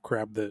real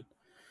crap that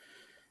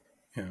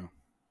you know.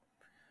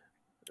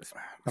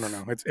 I don't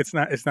know.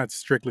 It's not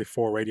strictly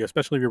for radio,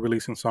 especially if you're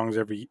releasing songs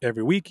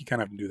every week. You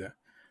kind of have to do that.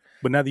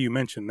 But now that you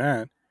mention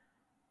that,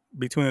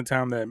 between the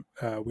time that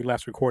we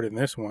last recorded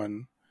this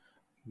one,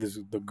 this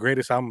the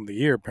greatest album of the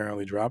year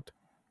apparently dropped.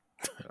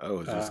 I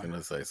was just Uh,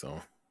 gonna say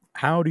something.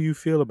 how do you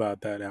feel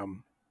about that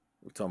album?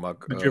 We're talking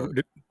about Did you ever,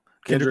 did, Kendrick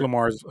Kendrick.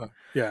 Lamar's?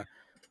 Yeah,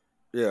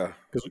 Yeah,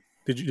 because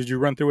did you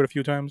run through it a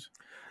few times?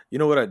 you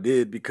know what I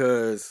did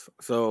because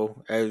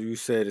so as you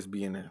said, it's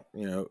being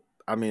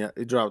I mean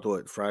it dropped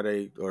what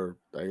Friday or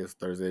I guess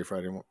Thursday,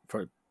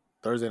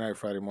 Thursday night,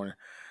 Friday morning,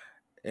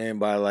 and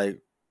by like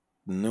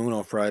noon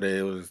on Friday,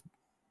 it was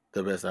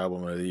the best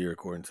album of the year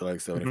according to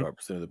like Hmm.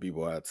 75% of the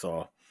people I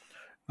saw.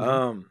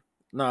 Hmm.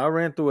 No, I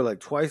ran through it like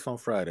twice on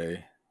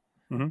Friday.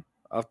 Hmm.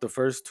 Off the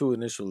first two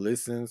initial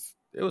listens,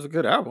 it was a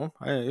good album.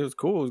 It was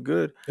cool. It was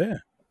good. Yeah.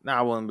 Now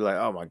I wouldn't be like,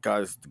 oh my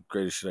god, it's the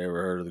greatest shit I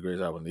ever heard, or the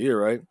greatest album of the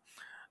year, right? Hmm.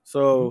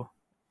 So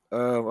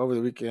over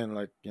the weekend,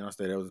 like I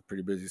stayed. I was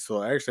pretty busy,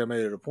 so actually I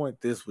made it a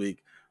point this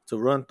week to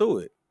run through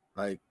it,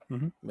 like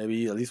Hmm.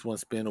 maybe at least one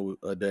spin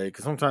a day.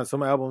 Because sometimes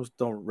some albums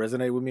don't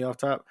resonate with me off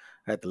top.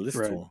 I had to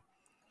listen to Right. them.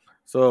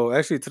 So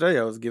actually today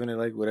I was giving it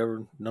like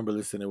whatever number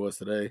listen it was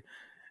today,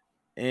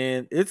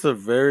 and it's a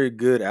very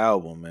good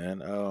album,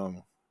 man.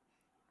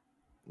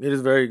 It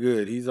is very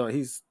good.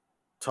 He's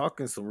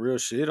talking some real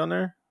shit on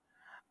there.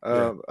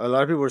 Yeah. A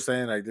lot of people were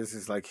saying like this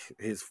is like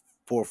his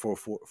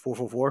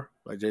 444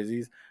 like Jay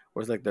Z's,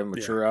 where it's like the Yeah.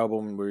 mature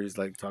album where he's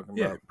like talking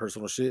Yeah. about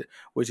personal shit,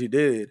 which he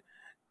did,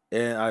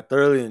 and I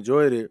thoroughly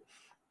enjoyed it.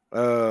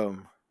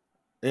 Um,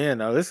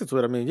 and I listened to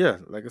it. I mean, yeah,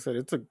 like I said,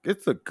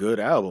 it's a good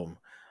album.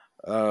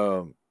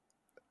 Um,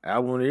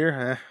 album of the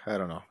year, I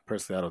don't know.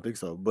 Personally, I don't think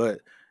so,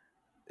 but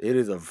it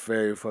is a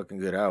very fucking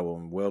good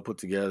album, well put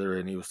together,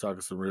 and he was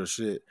talking some real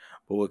shit.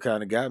 But what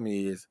kind of got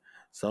me is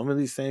some of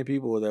these same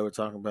people that were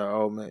talking about,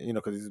 oh man,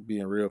 because he's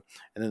being real,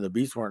 and then the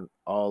beats weren't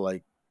all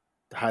like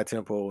high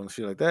tempo and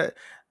shit like that.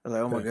 They're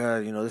like, oh my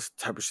Yeah. god, this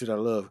type of shit I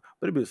love.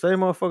 But it'd be the same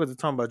motherfuckers that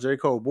talking about J.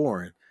 Cole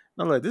boring.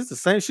 And I'm like, this is the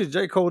same shit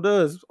J. Cole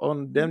does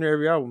on damn near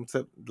every album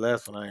except the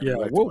last one. I ain't Yeah.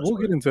 really like too much, We'll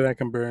but get into that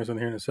comparison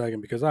here in a second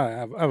because I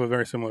have a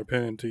very similar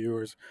opinion to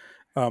yours.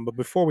 But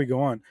before we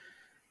go on,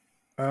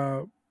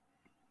 uh,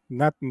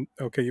 not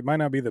okay. You might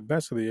not be the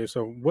best of the year.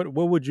 So what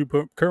would you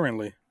put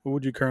currently? What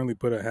would you currently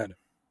put ahead?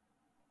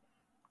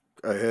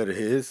 ahead of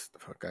his,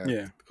 fuck, I have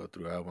Yeah. to go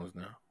through albums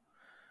now.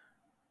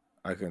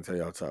 I couldn't tell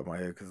you off the top of my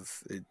head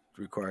because it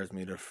requires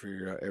me to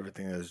figure out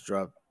everything that's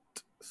dropped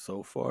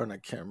so far, and I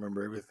can't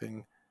remember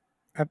everything.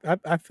 I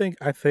think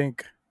Yeah,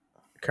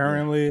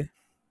 currently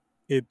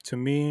it to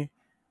me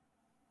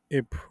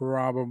it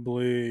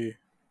probably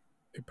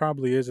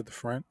is at the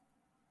front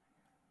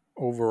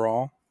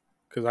overall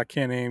because I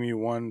can't name you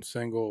one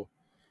single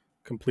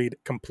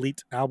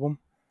complete album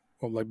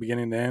of like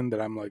beginning to end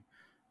that I'm like,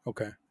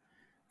 okay.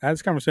 I had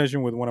this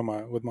conversation with one of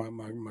my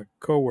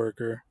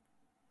coworker,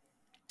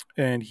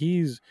 and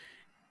he's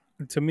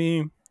to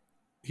me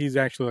he's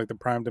actually like the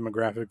prime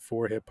demographic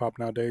for hip hop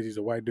nowadays. He's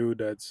a white dude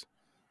that's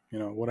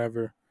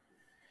whatever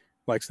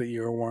likes the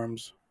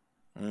earworms,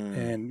 mm,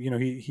 and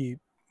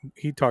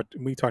he talked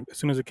we talked as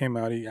soon as it came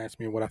out. He asked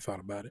me what I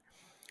thought about it,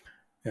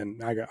 and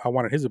I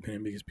wanted his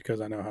opinion because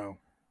I know how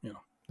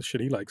the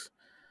shit he likes,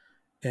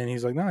 and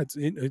he's like, no,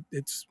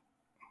 it's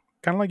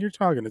kind of like you're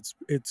talking.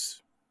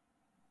 It's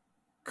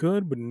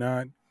good, but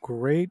not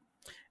great.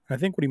 And I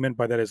think what he meant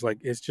by that is like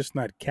it's just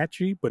not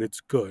catchy, but it's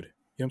good.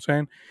 You know what I'm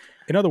saying?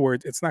 In other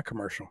words, it's not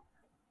commercial.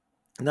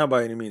 not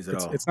by any means at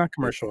all. It's not It's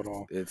commercial at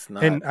all. it's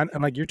not. And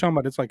like you're talking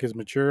about, it's like his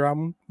mature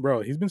album, bro.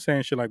 He's been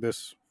saying shit like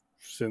this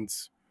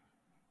since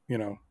you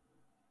know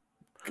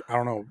I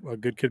don't know a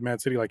Good Kid,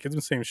 Mad City. Like he's been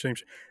saying same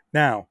shit.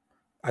 Now,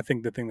 I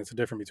think the thing that's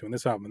different between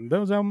this album and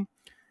those album,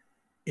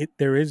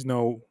 there is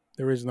no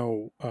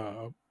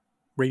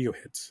radio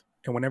hits,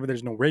 and whenever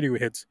there's no radio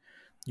hits,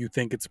 you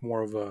think it's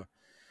more of a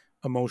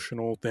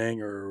emotional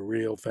thing or a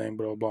real thing,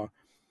 blah blah blah.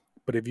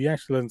 But if you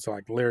actually listen to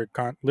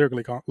like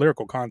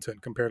lyrical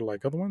content compared to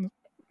like other ones,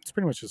 it's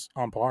pretty much just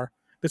on par.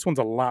 This one's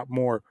a lot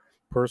more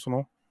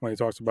personal when he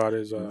talks about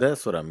his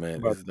That's what I meant.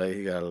 about. Is like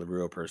he got a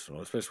real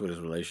personal, especially with his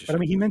But I relationship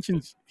mean,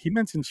 with. he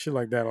mentions shit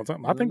like that all the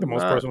time. I think the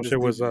most Not personal as shit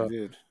deep was as he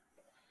did.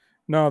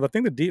 no, the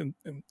thing that deep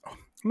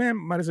man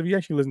might as if you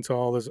actually listen to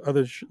all this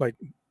other like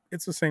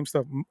it's the same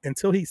stuff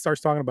until he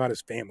starts talking about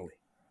his family.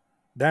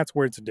 That's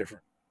where it's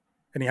different.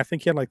 And I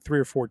think he had like 3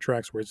 or 4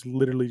 tracks where it's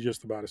literally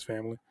just about his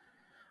family.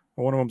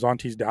 And one of them's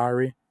Auntie's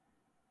Diary.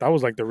 That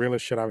was like the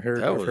realest shit That I've was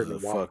heard in a a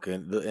while.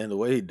 and the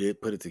way he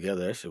did put it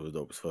together, that shit was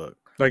dope as fuck.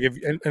 Like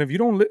if you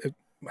don't,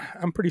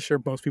 I'm pretty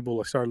sure most people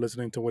like started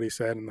listening to what he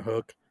said in the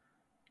hook,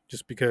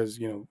 just because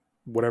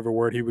whatever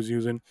word he was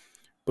using.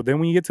 But then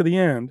when you get to the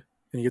end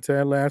and you get to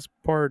that last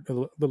part,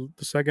 the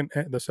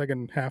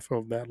second half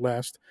of that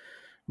last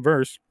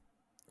verse,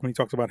 when he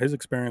talks about his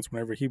experience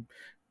whenever he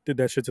did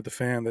that shit to the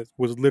fan, that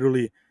was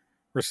literally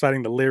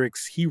reciting the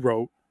lyrics he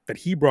wrote that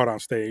he brought on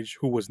stage,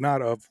 who was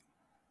not of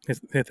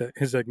his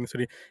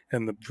ethnicity,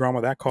 and the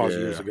drama that caused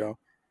years Yeah, ago.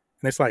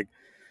 And it's like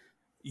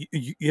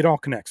it all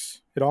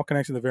connects. It all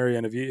connects at the very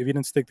end. If you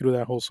didn't stick through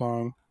that whole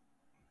song,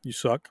 you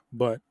suck.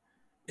 But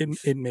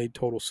it made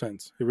total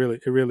sense. It really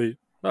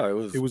no, it it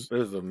was was it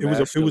was a it was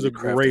a masterly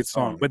great crafted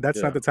song. song. But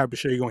that's not Yeah, the type of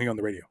shit you're gonna hear on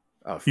the radio.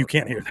 Oh You fuck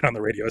can't no. hear that on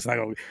the radio. It's not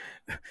going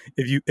to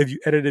if you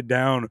edit it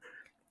down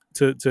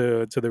to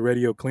the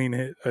radio clean,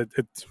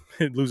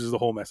 it loses the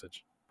whole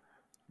message.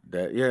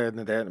 That yeah, and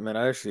that man,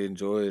 I actually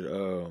enjoyed.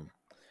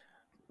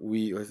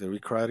 We was it we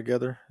cry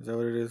together? Is that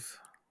what it is?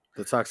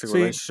 The toxic See,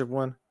 relationship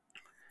one.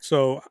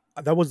 so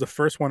that was the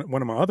first one.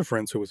 One of my other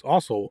friends who was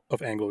also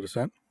of Anglo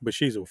descent, but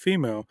she's a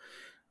female,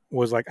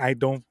 was like, I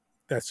don't.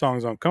 That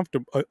song's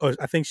uncomfortable.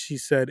 I think she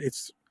said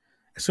it's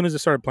as soon as it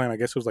started playing. I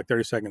guess it was like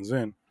 30 seconds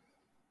in.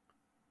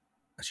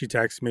 She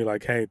texted me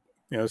like, "Hey,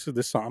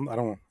 this song. I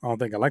don't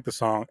think I like the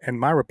song." And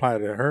my reply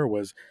to her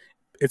was,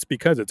 "It's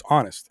because it's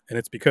honest, and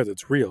it's because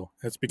it's real.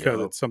 It's because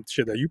Yup. it's some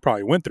shit that you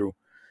probably went through."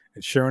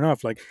 And sure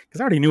enough, like,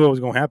 because I already knew what was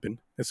going to happen.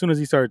 As soon as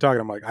he started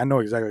talking, I'm like, I know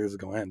exactly how this is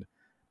going to end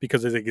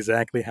because it's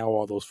exactly how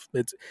all those.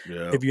 It's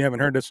Yep. if you haven't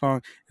heard this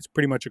song, it's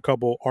pretty much a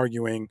couple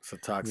arguing It's a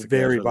toxic ass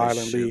very relationship.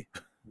 violently,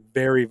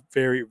 very,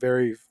 very,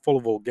 very full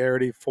of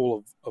vulgarity,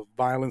 full of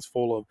violence,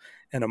 full of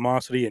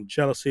animosity and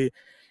jealousy.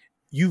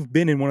 You've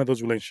been in one of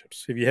those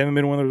relationships. If you haven't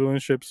been in one of those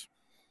relationships,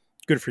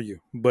 good for you.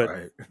 But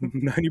Right.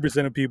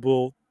 90% of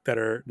people that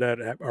are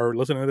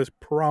listening to this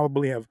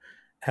probably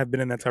have been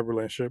in that type of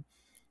relationship,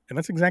 and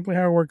that's exactly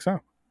how it works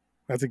out.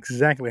 That's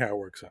exactly how it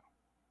works out.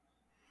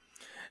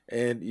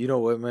 And you know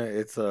what, man?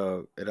 It's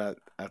and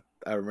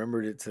I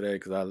remembered it today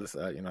because I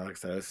listened. Like I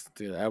said, I listened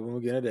to the album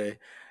again today.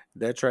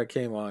 That track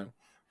came on,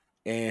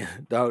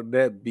 and dog,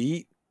 that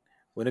beat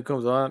when it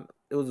comes on,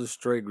 it was a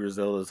straight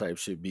Griselda type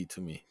shit beat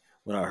to me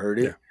when I heard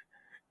Yeah. it.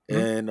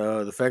 Mhm.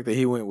 And the fact that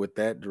he went with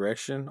that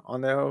direction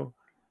on that hoe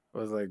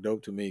was like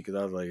dope to me because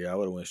I was like, yeah, I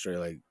would have went straight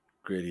like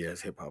gritty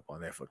ass hip hop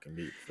on that fucking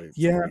beat if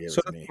Yeah. somebody gave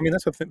So it to me. I mean,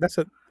 that's a thing. That's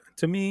a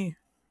to me.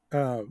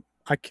 Uh,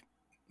 I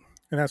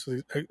and that's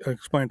what I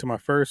explained to my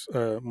first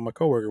my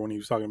coworker when he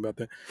was talking about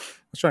that. I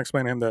was trying to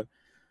explain to him that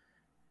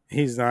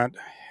he's not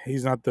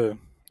he's not the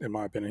in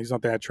my opinion he's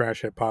not that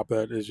trash hip hop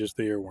that is just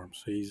the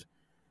earworms. He's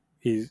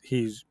he's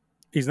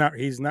he's not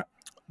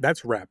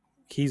that's rap.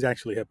 He's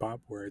actually hip hop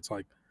where it's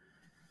like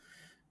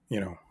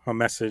a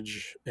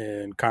message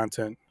and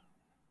content.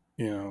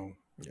 You know,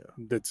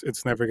 Yeah,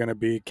 it's never gonna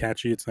be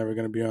catchy. It's never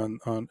gonna be on.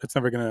 It's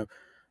never gonna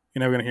you're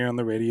never gonna hear on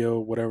the radio.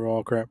 Whatever,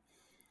 all crap.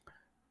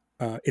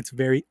 It's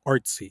very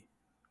artsy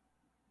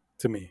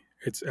to me.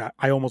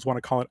 I almost want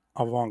to call it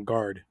avant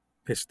garde.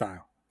 His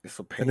style. it's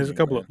a And there's a painting,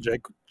 couple of man.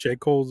 J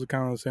Cole's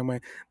kind of the same way.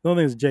 The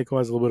only thing is J Cole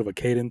has a little bit of a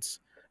cadence,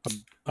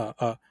 a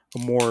a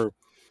more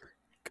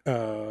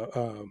uh,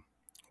 uh,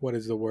 what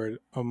is the word?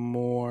 A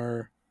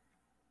more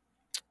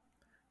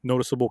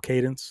noticeable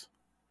cadence.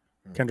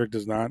 Mm. Kendrick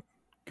does not.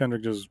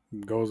 Kendrick just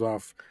goes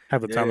off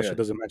half the time. The Yeah, shit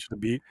doesn't match the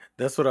beat.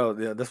 that's what I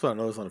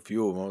noticed on a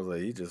few of them. I was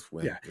like, he just Yeah,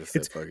 went, just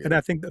it's said, fuck and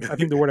I think the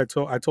it. word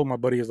I told my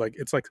buddy is like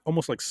it's like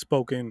almost like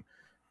spoken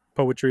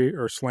poetry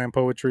or slam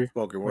poetry.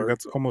 Spoken Like word.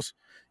 that's almost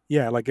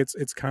yeah, like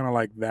it's kind of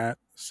like that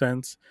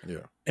sense.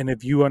 Yeah, And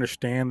if you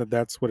understand that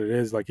that's what it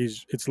is, like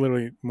it's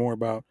literally more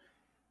about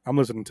I'm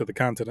listening to the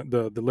content,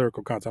 the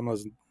lyrical content.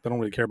 I don't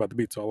really care about the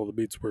beats. All of the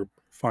beats were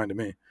fine to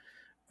me.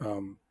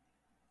 Um,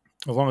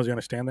 as long as you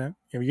understand that,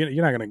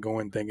 you're not gonna go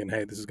in thinking,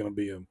 "Hey, this is gonna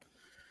be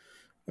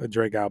a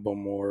Drake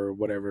album or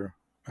whatever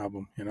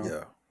album." yeah.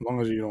 As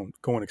long as you don't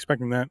go in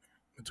expecting that,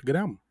 it's a good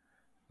album.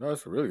 No,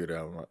 it's a really good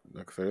album.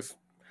 Like I said,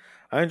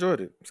 I enjoyed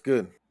it. It's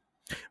good.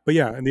 But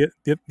yeah, and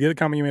the other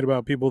comment you made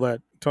about people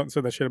that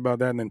said that shit about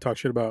that and then talk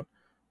shit about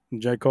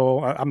J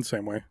Cole, I'm the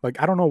same way.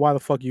 Like I don't know why the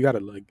fuck you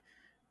gotta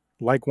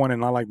like one and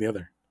not like the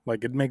other.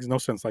 Like it makes no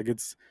sense. Like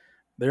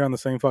they're on the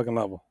same fucking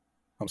level.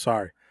 I'm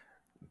sorry.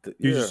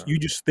 You just Yeah, you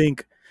just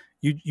think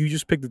you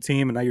just picked the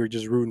team and now you're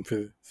just rooting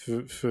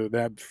for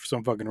that for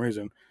some fucking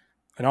reason.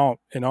 And all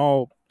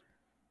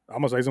I'm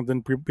gonna say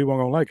something people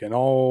aren't gonna like. And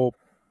all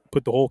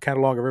put the whole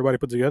catalog of everybody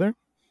put together.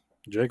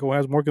 J Cole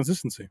has more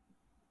consistency.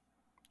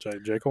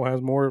 J Cole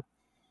has more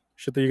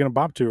shit that you're gonna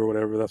bop to or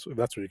whatever. If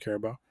that's what you care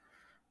about.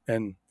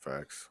 And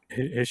facts.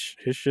 his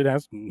shit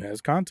has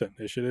content.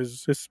 His shit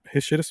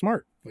is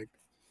smart. Like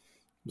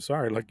I'm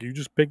sorry, like you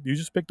just picked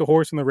the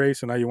horse in the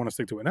race and now you want to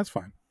stick to it. And that's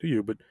fine, do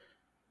you? But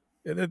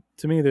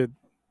to me, that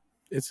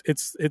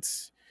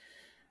it's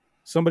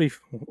somebody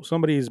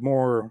somebody is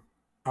more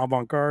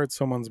avant-garde,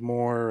 someone's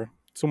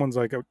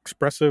like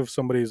expressive,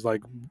 somebody's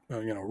like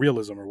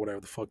realism or whatever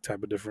the fuck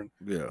type of different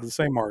Yeah, the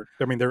same art.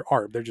 I mean they're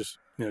art, they're just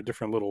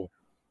different little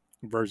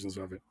versions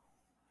of it.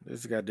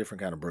 it's got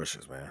different kind of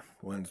brushes, man.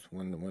 One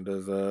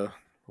does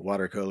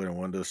watercolor and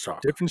one does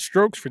chalk. Different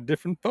strokes for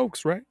different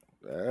folks, right?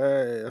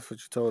 Hey, that's what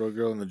you told a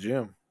girl in the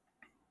gym.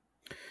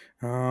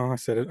 I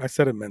said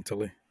it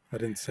mentally. I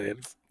didn't say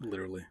it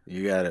literally.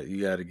 You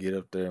gotta get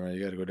up there, man.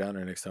 You gotta go down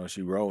there next time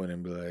she rowing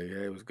and be like,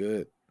 "Hey, it was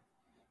good."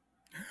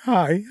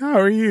 Hi, how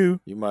are you?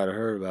 You might have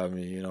heard about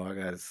me. I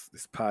got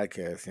this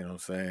podcast. You know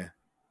what I'm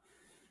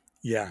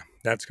Yeah,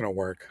 that's gonna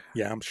work.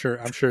 Yeah, I'm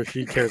sure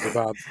she cares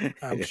about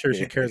I'm sure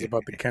she cares saying?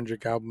 about the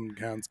Kendrick album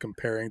counts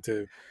comparing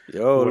to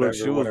Yo, look,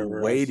 she was whatever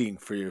else. waiting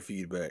for your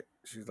feedback.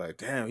 She's like,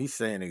 "Damn, he's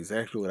saying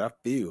exactly what I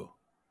feel."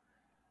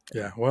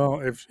 Yeah, well,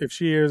 if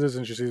she hears this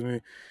and she sees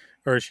me,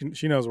 or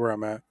she knows where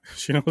I'm at.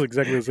 She knows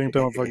exactly the same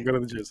time I fucking go to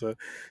the gym, so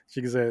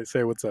she can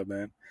say what's up,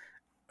 man.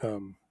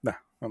 Nah,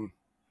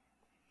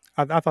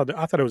 I thought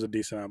it was a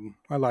decent album.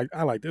 I liked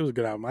it. It was a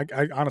good album.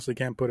 I honestly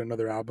can't put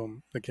another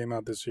album that came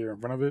out this year in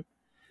front of it.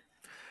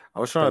 I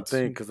was trying to That's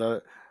think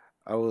because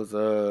I was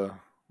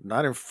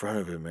not in front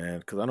of it, man.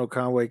 Because I know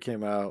Conway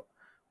came out,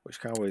 which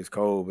Conway's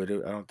cold, but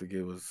I don't think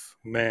it was.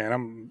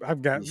 man.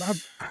 I've got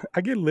Yeesh.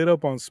 I get lit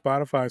up on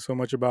Spotify so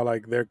much about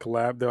like their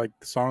collab. They're like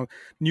the song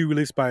new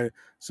released by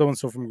so and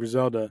so from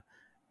Griselda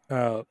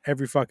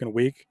every fucking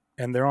week,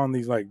 and they're on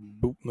these like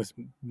bootless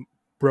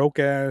broke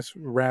ass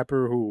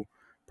rapper who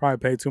probably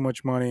paid too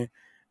much money.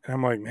 And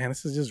I'm like, man,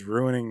 this is just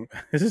ruining.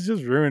 This is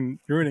just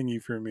ruining you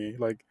for me.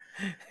 Like,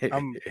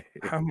 I'm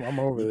I'm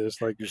over You-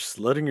 this. Like, You're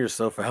slutting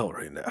yourself out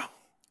right now.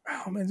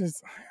 oh man,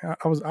 just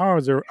I was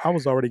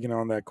already getting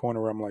on that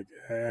corner where I'm like,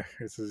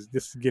 this is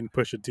getting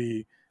Pusha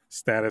T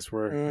status.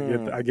 Where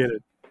Mm, I get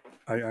it.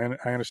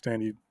 I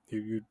understand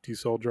you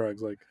sold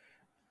drugs. Like,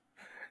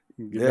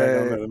 get back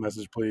on yeah, the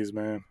message, please,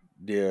 man.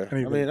 yeah. I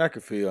Anything. mean, I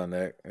could feel you on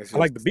that. It's I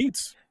like the just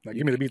beats. Like, you.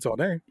 give me the beats all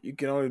day. You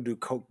can only do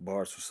coke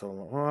bars for so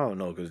long. Well, I don't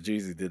know because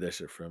Jeezy did that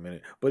shit for a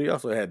minute, but he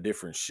also had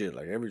different shit.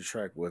 Like every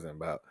track wasn't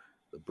about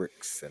the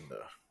bricks and the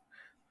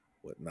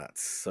whatnot.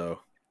 So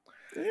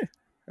Eh.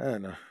 I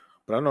don't know,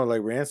 but I know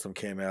like Ransom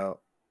came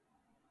out,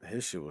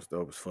 his shit was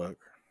dope as fuck.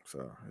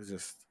 So it's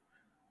just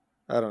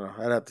I don't know.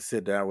 I'd have to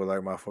sit down with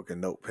like my fucking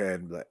notepad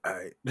and be like, all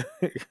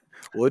right,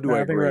 what do Nah,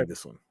 I I think grade right.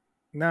 this one?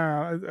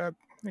 Nah,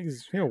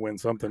 he'll win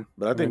something.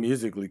 But I I think mean,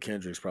 musically,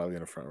 Kendrick's probably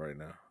in the front right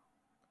now.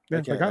 I yeah,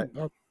 like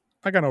can't.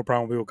 I got no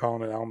problem with people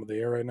calling it album of the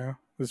year right now.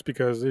 Just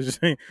because it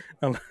just ain't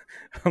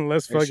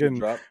unless Ain't shit fucking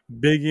dropped.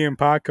 Biggie and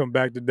Pac come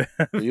back to death.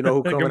 But you know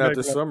who They coming come out back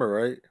this to summer,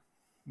 right?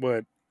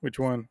 what? Which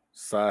one?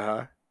 Sci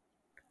High.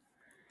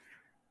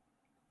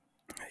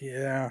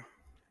 Yeah,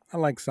 I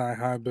like Sci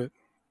High, but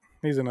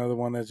he's another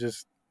one that's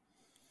just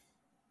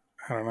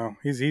I don't know.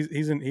 He's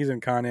in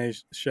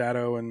Kanye's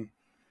shadow, and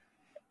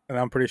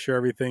I'm pretty sure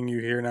everything you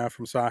hear now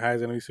from Sci High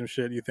is gonna be some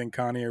shit you think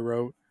Kanye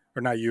wrote,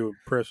 or not you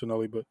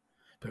personally, but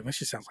it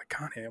just sounds like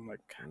Kanye. I'm like,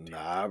 God damn.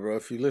 Nah, bro.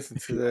 If you listen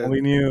If to you that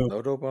only knew.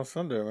 No Dope on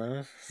Sunday,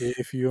 man,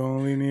 If you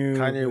only knew.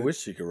 Kanye But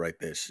wish he could write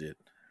that shit.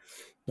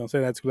 don't say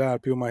that too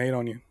loud. People might hate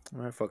on you.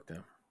 Man, fuck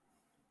them.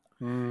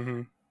 Mm-hmm.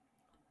 I'm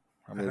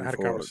I moving had a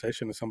forward.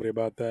 conversation with somebody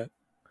about that.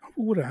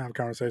 Who would I have a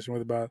conversation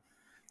with about?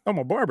 I'm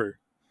a barber.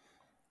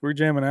 We were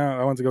jamming out.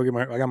 I went to go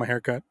I got my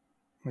hair cut.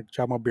 Like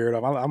chop my beard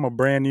off. I'm a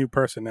brand new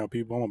person now,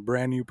 people. I'm a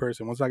brand new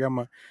person. Once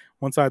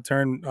I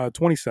turned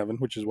 27,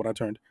 which is what I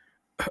turned.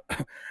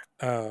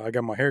 I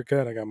got my hair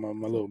cut. I got my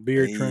little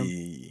beard trim,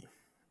 Hey,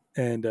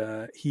 and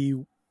he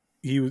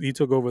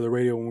took over the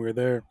radio when we were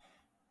there,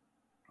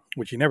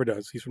 which he never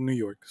does. He's from New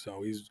York,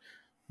 so he's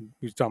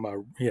talking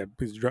about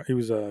he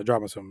was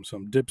dropping some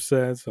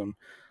Dipset, some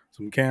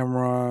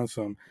Cameron,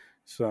 some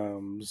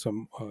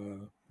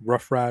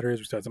Rough Riders.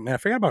 We started man, I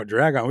forgot about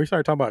Dragon. We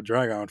started talking about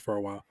Dragon for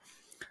a while,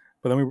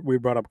 but then we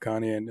brought up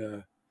Kanye,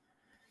 and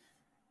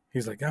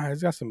he's like, ah,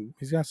 he's got some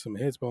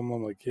hits, but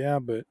I'm like, yeah,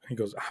 but he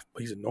goes,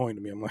 he's annoying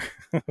to me. I'm like,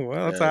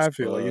 well, that's how as I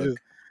feel. Like fuck.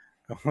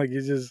 I'm like,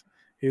 he's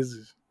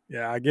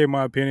yeah. I gave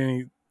my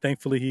opinion.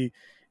 Thankfully,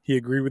 he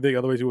agreed with it.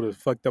 Otherwise, he would have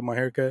fucked up my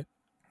haircut.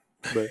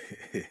 But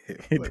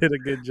he Like, did a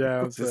good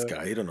job. fuck this So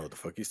guy. He don't know what the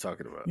fuck he's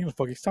talking about. you know what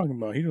the fuck he's talking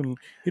about. He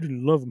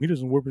didn't love him. He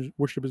doesn't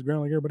worship his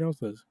ground like everybody else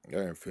does. I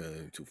ain't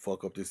feeling to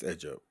fuck up this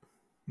edge up.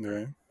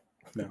 Right?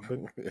 No,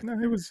 but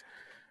no,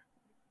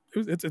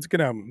 it's a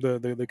good album.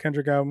 The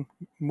Kendrick album,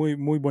 muy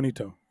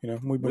bonito. Muy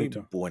Muy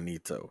bonito.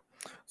 bonito.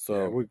 Yeah,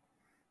 So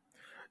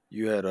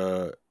you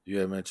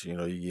had mentioned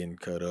you getting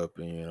cut up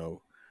and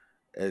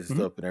edged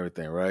mhm, up and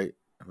everything, right?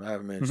 I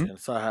have mhm. mentioned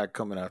Sci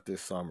coming out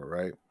this summer,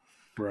 right?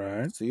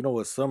 Right. So you know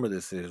what summer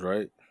this is,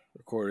 right?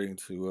 According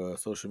to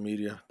social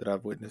media that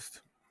I've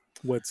witnessed.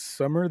 What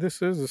summer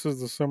this is? This is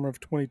the summer of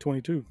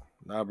 2022.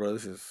 Nah, bro,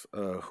 this is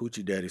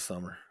Hoochie Daddy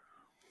summer.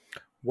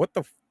 What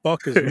the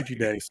fuck is Hoochie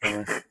Daddy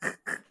summer?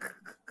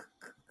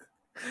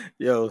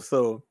 Yo,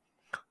 so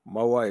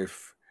my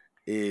wife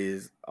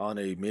is on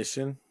a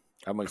mission.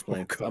 Oh I'm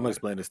gonna God.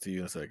 explain this to you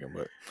in a second,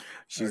 but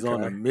she's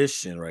on a Okay.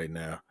 mission right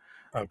now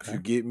to Okay.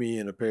 get me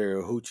in a pair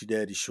of Hoochie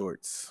Daddy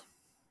shorts.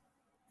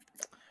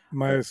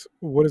 Uh,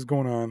 What is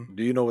going on?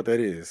 do you know what that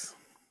is?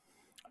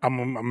 I'm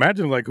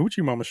imagining like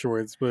Hoochie Mama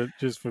shorts, but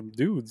just for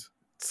dudes.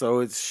 So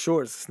it's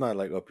shorts. It's not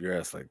like up your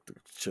ass like the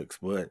chicks,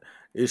 but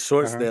it's Uh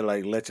shorts huh. that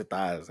like let your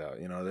thighs out.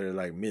 They're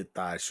like mid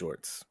thigh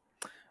shorts.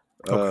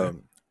 Okay.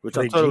 Which Are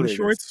I'm they jean totally against.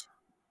 shorts?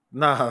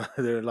 Nah,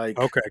 they're like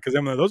Okay, because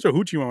those are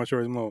Hoochie Mama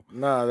shorts.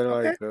 nah, they're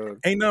Okay. like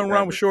Ain't nothing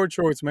wrong with fabric. short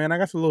shorts, man. I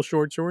got some little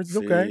short shorts. It's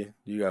okay.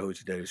 See, you got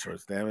hoochie daddy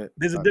shorts. Damn it,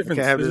 There's a I can't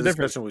difference. have There's this a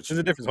difference. discussion with There's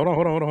a you. difference. Hold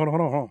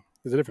on.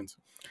 There's a difference.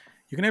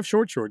 You can have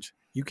short shorts.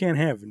 You can't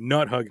have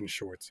nut hugging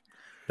shorts.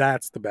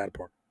 That's the bad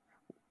part.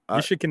 Your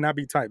I, shit cannot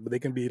be tight, but they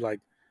can be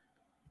like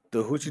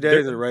the hoochie they're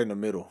daddies are right in the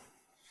middle.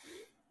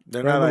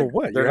 They're right in not the middle like of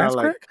what? they're Your not ass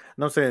like. crack?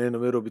 No, I'm saying in the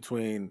middle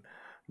between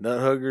nut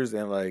huggers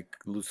and like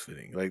loose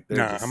fitting. Like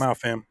Nah, I'm out,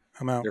 fam.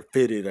 I'm out. they're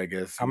fitted, I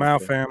guess you I'm would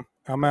out, say. fam.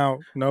 I'm out.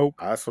 Nope.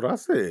 That's what I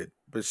said.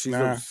 But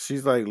Nah.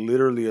 she's like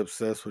literally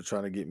obsessed with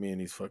trying to get me in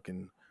these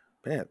fucking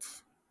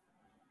pants.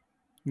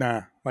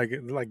 Nah, like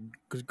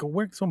go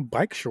wear some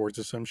bike shorts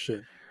or some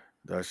shit.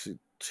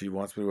 She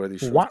wants me to wear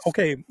these Why? shorts.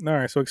 Okay, all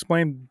right. So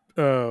explain.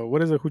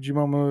 What is a hoochie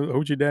mama,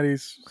 hoochie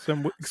daddy's?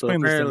 Some So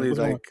explain this to me. apparently, What's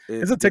going on?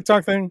 like It's a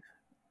TikTok thing.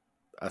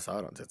 I saw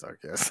it on TikTok,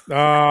 yes.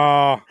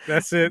 Oh,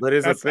 that's it. But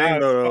it's a That's thing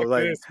though, fuck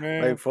this, like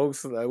man.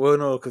 folks like well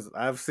no, because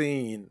I've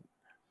seen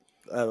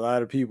a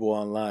lot of people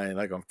online,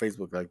 like on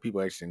Facebook, like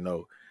people actually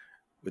know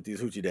with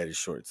these hoochie daddy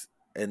shorts,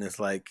 and it's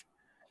like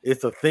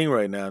it's a thing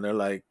right now. And they're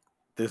like,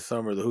 this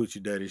summer the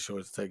hoochie daddy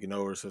shorts taking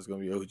over, so it's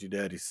gonna be a hoochie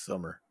daddy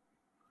summer.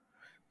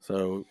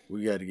 So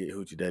we got to get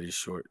hoochie daddy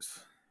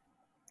shorts.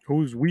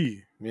 Who's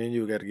we? Me and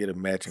you got to get a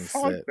matching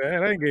Fuck set.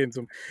 that. I ain't getting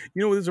some.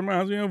 You know what this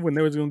reminds me of? When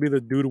there was gonna be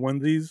the dude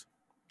onesies.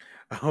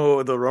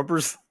 Oh, the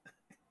rumpers!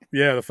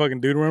 Yeah, the fucking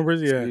dude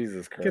rumpers. Yeah,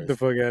 Jesus get the Christ!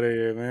 fuck out of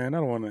here, man. I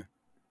don't want to.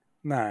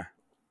 Nah,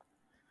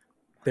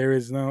 there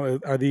is no.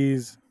 Are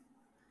these?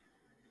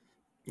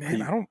 Are Man,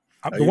 you I don't.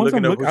 are The you ones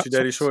looking I'm up looking. hoochie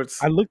daddy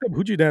shorts? I looked up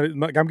hoochie daddy.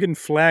 Like I'm getting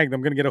flagged.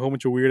 I'm gonna get a whole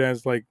bunch of weird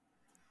ass like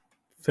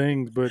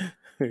things, but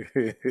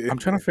I'm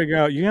trying to figure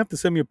out. You have to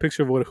send me a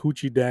picture of what a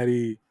hoochie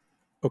daddy.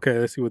 Okay,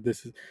 let's see what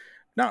this is.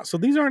 No, so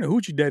these aren't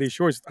hoochie daddy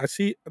shorts. I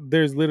see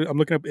there's literally. I'm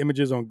looking up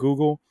images on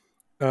Google,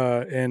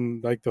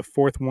 and like the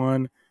fourth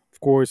one, of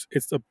course,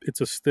 it's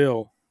a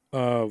still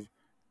of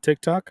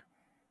TikTok,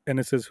 and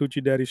it says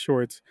hoochie daddy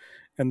shorts,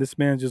 and this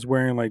man's just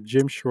wearing like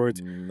gym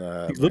shorts.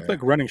 Nah, These look man.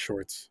 like running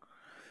shorts,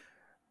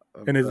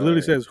 I'm and it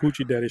literally telling you. says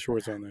hoochie daddy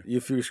shorts on there.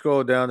 If you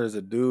scroll down, there's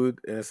a dude,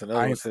 and it's another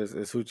one I that says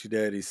it's Hoochie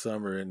Daddy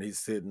Summer, and he's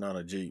sitting on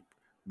a Jeep.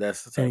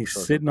 That's the and type of he's shorts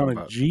I'm sitting on talking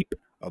a about. Jeep.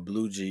 A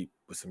blue Jeep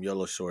with some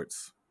yellow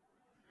shorts.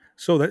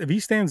 So that if he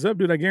stands up,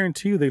 dude, I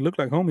guarantee you they look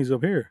like homies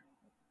up here.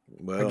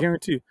 I Well,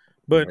 guarantee you.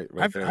 But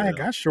right there, I they ain't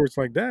don't. got shorts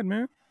like that,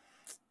 man.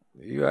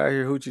 You out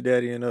here Hoochie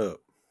Daddying up.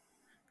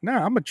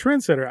 Nah, I'm a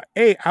trendsetter.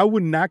 Hey, I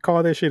would not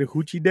call that shit a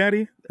hoochie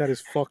daddy. That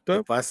is fucked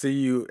up. If I see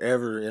you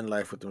ever in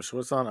life with them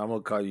shorts on, I'm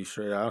gonna call you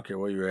straight. I don't care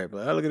where you're at.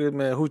 But look at this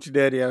man, Hoochie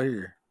Daddy out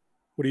here.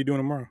 What are you doing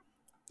tomorrow?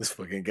 This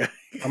fucking guy.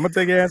 I'm gonna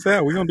take your ass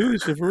out. We gonna do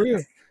this shit for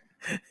real.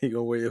 He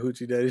gonna wear your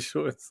Hoochie Daddy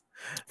shorts?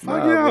 Fuck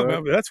Nah, yeah,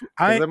 bro. man. That's Because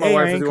I. then my Hey, I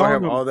wife is ain't gonna calling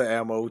have them. all the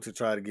ammo to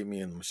try to get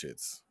me in them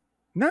shits.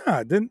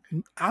 Nah, then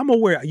I'm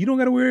aware. You don't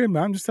gotta wear them.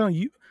 I'm just telling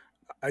you.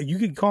 You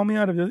can call me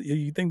out if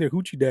you think they're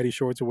hoochie daddy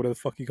shorts or whatever the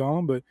fuck you call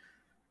them. But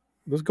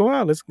let's go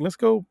out. Let's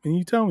go, and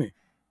you tell me.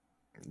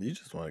 You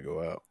just want to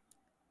go out.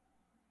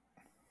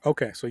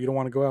 Okay, so you don't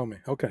want to go out with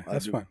me. Okay, I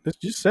that's do. fine.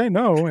 Just say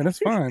no, and that's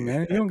fine,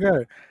 man. You don't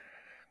got.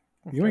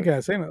 You ain't Okay.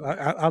 gotta say no.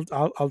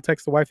 I'll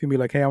text the wife and be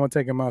like, hey, I'm gonna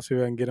take him out so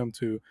I can get him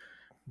to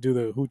do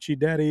the hoochie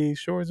daddy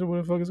shorts or what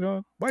the fuck is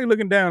going. Why are you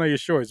looking down on your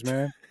shorts,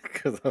 man?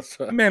 Because I'm That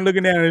trying. man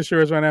looking down at his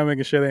shorts right now,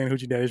 making sure they ain't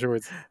hoochie daddy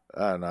shorts.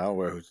 I don't know. I don't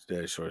wear Hoochie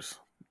Daddy shorts.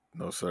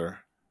 No, sir.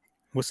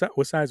 What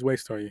size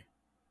waist are you?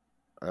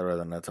 I'd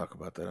rather not talk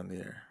about that in the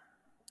air.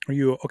 Are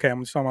you okay?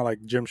 I'm just talking about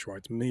like gym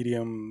shorts,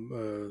 medium,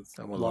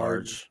 I'm a large.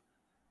 large.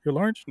 You're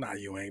large? Nah,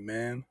 you ain't,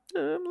 man.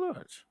 Yeah, I'm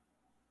large.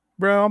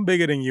 Bro, I'm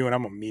bigger than you, and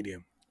I'm a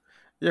medium.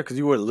 Yeah, because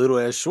you wear little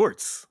ass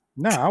shorts.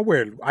 Nah, I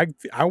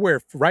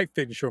wear right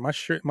fitting short.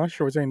 My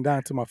shorts ain't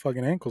down to my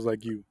fucking ankles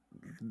like you.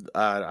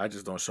 I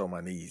just don't show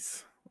my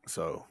knees.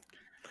 So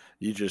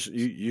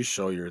you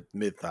show your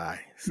mid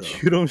thigh. So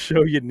You don't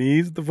show your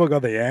knees. The fuck are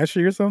they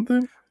ashy or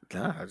something?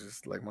 nah, I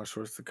just like my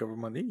shorts to cover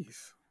my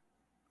knees.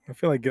 I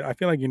feel like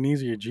your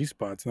knees are your G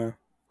spots now.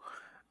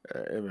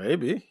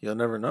 Maybe you'll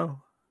never know.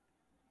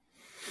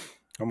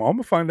 I'm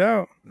gonna find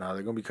out Nah,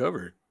 they're gonna be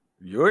covered.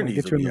 Your when I knees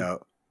get will you in be them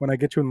out. when I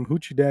get you in them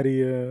hoochie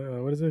daddy.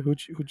 What is it?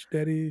 Hoochie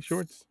daddy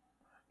shorts.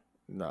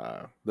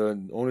 Nah,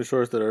 the only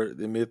shorts that are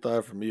in mid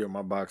thigh for me are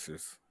my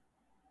boxers,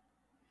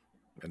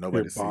 and Your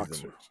nobody sees them.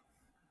 boxers.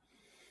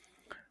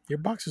 Your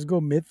boxers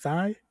go mid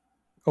thigh.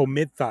 Oh,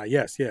 mid thigh.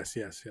 Yes. Yeah,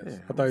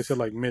 I thought you said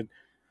like mid.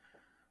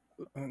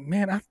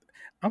 Man,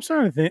 I'm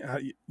starting to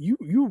think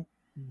you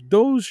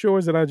those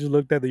shorts that I just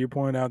looked at that you're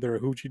pointing out, they're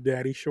hoochie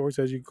daddy shorts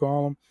as you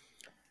call them.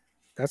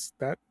 That's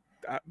that.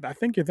 I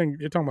think you're talking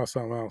about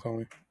something else,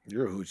 homie.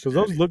 you're a hoochie Because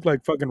those daddy. look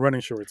like fucking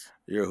running shorts.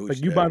 You're a Like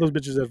hoochie you buy daddy. those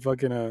bitches at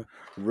fucking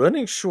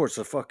Running shorts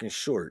are fucking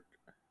short.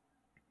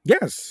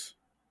 yes,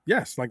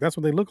 yes, like that's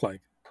what they look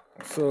like,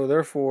 So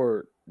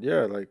therefore,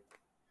 yeah, like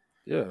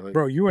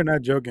bro. You are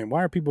not joking.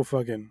 Why are people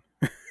fucking?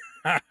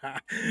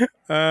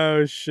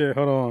 Oh shit!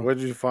 Hold on. what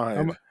did you I'm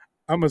find?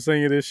 I'm gonna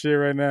send you this shit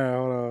right now.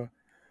 Hold on.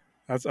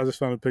 I just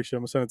found a picture.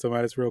 I'm gonna send it to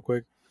Mattis real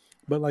quick.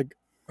 But like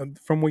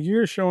from what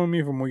you're showing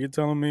me, from what you're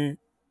telling me,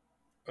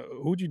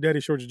 Hoochie Daddy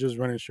shorts are just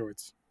running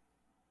shorts.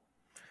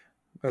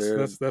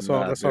 They're That's all.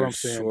 not. That's all They're I'm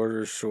saying.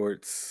 shorter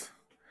shorts.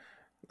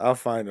 I'll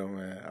find them,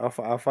 man.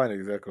 I'll find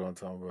exactly what I'm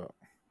talking about.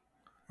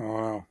 I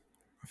don't know.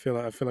 I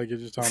feel like you're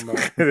just talking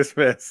about. This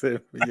man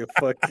said, "You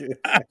fucking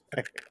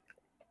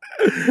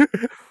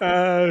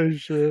Oh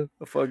shit.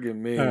 a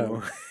fucking meme."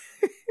 Um,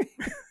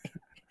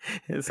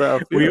 It's how I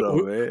feel we,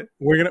 though,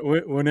 we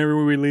man. whenever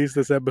we release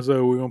this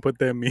episode, we're gonna put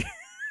that meme.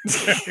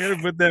 We're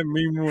gonna put that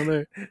meme on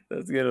there.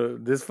 Let's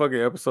get this fucking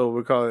episode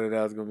we're calling it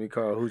now is gonna be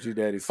called Hoochie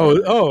Daddy Oh,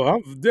 Summer.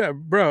 yeah,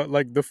 bro.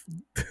 Like the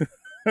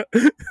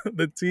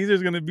The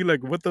teaser's gonna be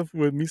like, "What the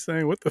with me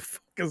saying, what the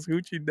fuck is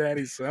Hoochie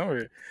Daddy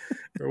Summer?"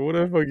 Or what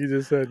the fuck you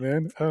just said,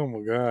 man? Oh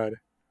my god!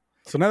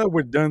 So now that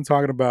we're done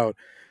talking about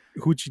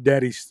Hoochie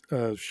Daddy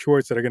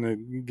shorts that are gonna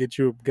get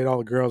all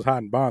the girls hot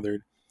and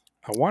bothered,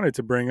 I wanted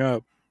to bring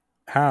up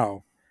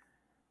how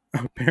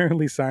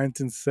apparently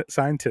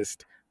scientists,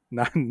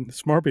 not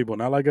smart people,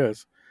 not like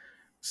us,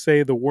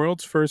 say the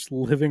world's first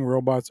living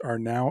robots are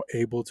now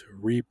able to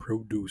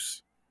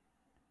reproduce.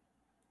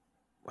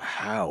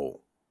 How?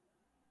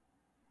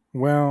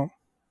 Well,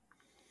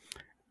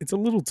 it's a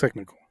little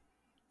technical,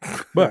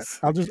 but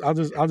I'll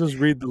just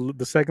read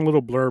the second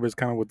little blurb is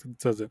kind of what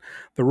it says. It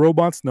the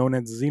robots known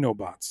as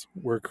xenobots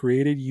were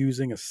created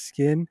using a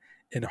skin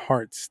and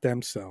heart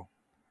stem cell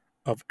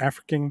of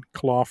African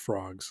claw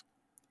frogs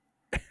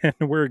and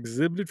were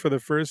exhibited for the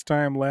first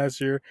time last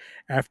year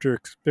after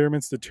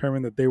experiments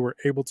determined that they were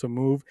able to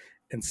move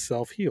and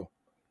self heal.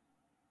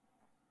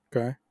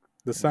 Okay.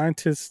 The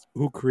scientists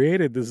who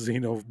created the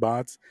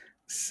xenobots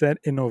said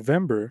in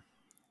November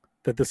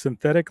that the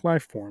synthetic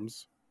life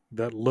forms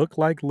that look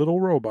like little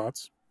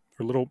robots,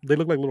 or they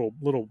look like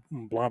little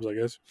blobs, I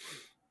guess,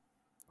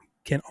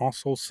 can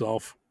also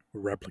self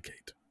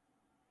replicate.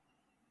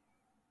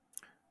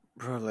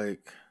 Bro,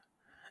 like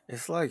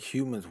it's like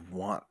humans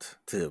want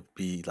to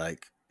be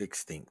like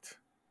extinct.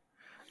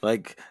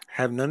 Like,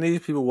 have none of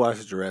these people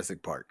watched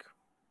Jurassic Park?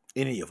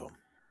 Any of them?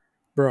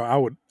 Bro,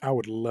 I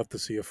would love to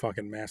see a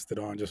fucking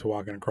mastodon just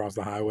walking across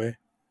the highway.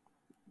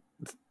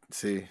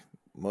 See,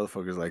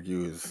 motherfuckers like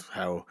you is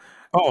how.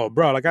 Oh,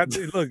 bro, like I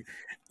look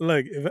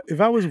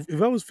if I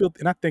was filthy,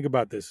 and I think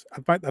about this,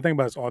 I think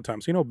about this all the time.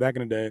 So back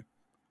in the day,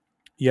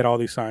 you had all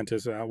these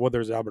scientists,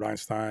 whether it's Albert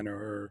Einstein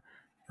or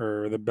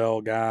the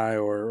Bell guy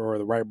or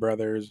the Wright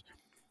brothers,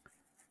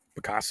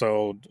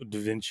 Picasso, Da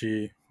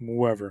Vinci,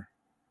 whoever,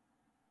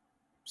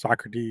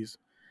 Socrates,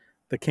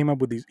 that came up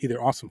with these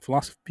either awesome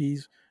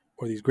philosophies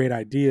or these great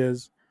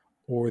ideas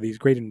or these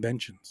great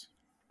inventions.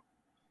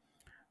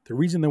 The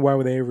reason that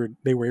why they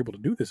were able to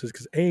do this is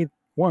because A,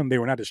 one, they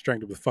were not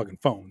distracted with fucking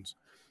phones.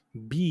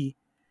 B,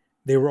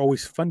 they were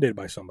always funded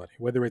by somebody,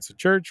 whether it's a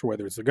church, or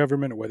whether it's the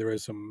government, or whether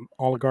it's some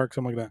oligarch,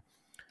 something like that.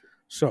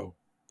 So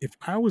if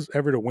I was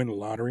ever to win the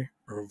lottery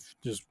or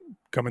just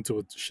come into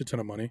a shit ton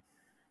of money,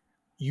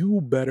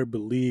 you better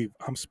believe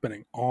I'm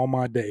spending all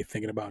my day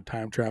thinking about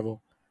time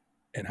travel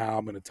and how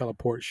I'm going to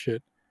teleport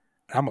shit.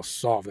 I'm going to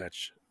solve that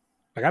shit.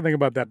 Like, I think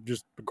about that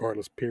just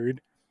regardless,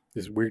 period.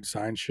 This weird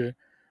science shit.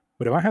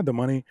 But if I had the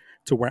money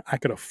to where I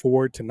could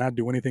afford to not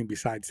do anything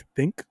besides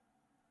think,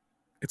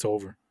 it's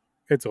over.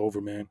 It's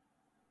over, man.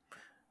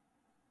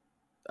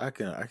 I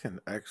can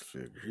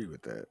actually agree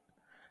with that,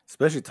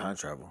 especially time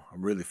travel.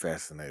 I'm really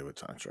fascinated with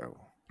time travel.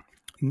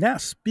 Now,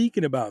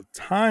 speaking about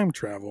time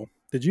travel,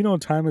 did you know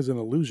time is an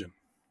illusion?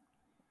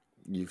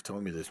 You've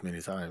told me this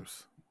many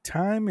times.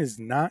 Time is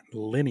not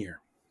linear,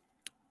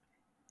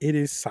 it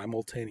is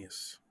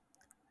simultaneous.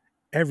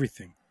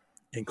 Everything,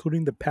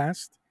 including the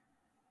past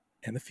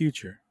and the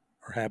future,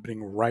 are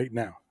happening right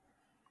now.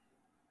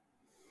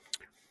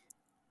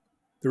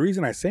 The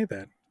reason I say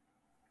that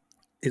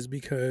is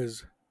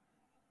because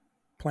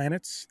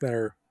planets that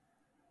are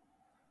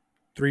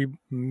 3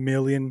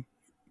 million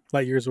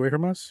light years away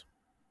from us,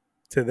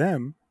 to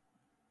them,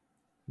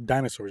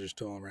 dinosaurs are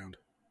still around.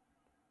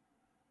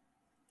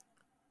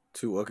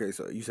 Two. Okay,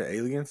 so you said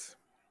aliens.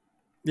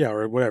 Yeah,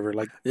 or whatever,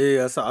 like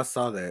Yeah, I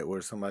saw that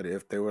where somebody,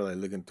 if they were like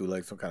looking through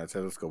like some kind of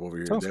telescope over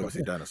here, they would telescope. see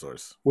Yeah.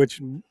 dinosaurs.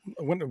 Which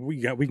when we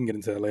can get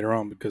into that later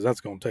on because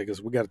that's going to take us.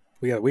 We got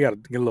to get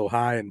a little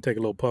high and take a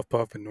little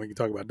puff, and we can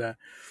talk about that.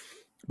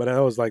 But I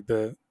was like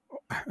I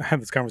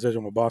had this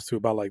conversation with my boss too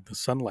about like the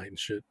sunlight and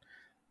shit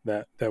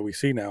that we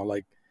see now.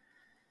 Like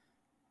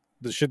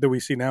the shit that we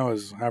see now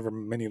is however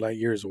many light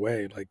years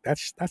away. Like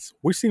that's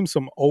we're seeing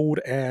some old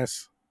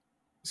ass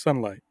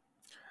sunlight.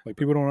 Like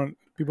people don't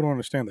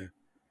understand that.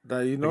 Now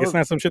you Like it's know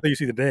not some shit that you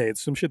see today.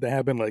 It's some shit that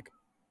happened like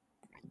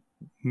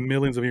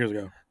millions of years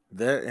ago.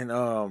 that, and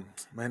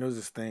man, there was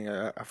this thing.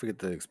 I forget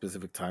the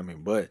specific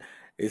timing, but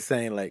it's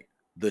saying like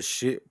the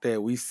shit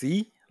that we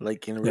see,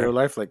 like in Yeah, real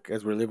life, like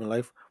as we're living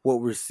life,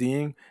 what we're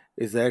seeing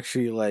is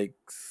actually like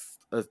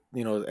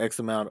X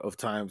amount of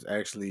times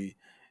actually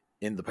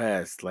in the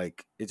past.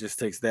 Like it just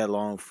takes that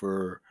long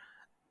for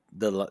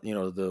the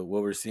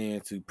what we're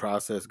seeing to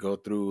process, go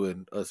through,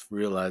 and us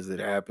realize it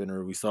happened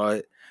or we saw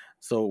it.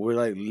 So we're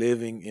like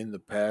living in the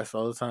past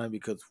all the time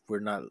because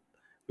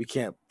we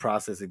can't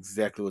process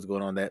exactly what's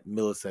going on that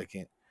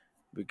millisecond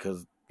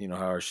because how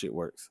our shit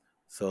works.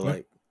 So yeah,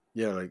 like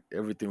yeah, like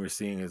everything we're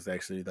seeing is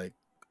actually like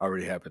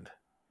already happened.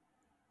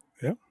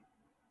 yeah.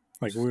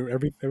 Like Just we're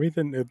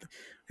everything.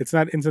 It's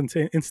not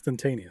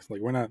instantaneous. Like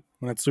we're not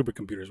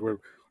supercomputers.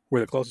 We're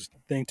the closest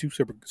thing to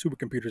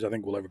supercomputers I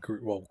think we'll ever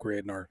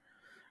create in our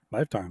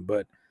lifetime.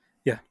 But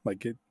yeah,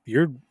 like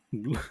you're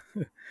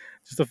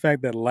just the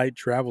fact that light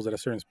travels at a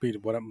certain speed.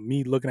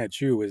 Me looking at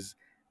you is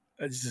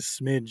just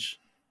a smidge,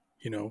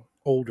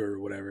 older or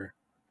whatever,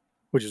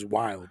 which is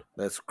wild.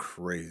 that's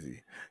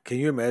crazy. Can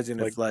you imagine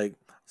Like if like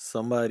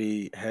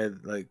somebody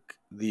had like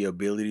the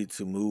ability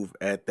to move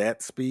at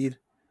that speed?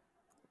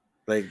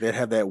 Like they'd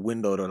have that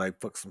window to like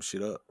fuck some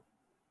shit up.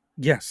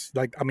 Yes,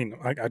 like I mean,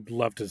 I'd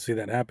love to see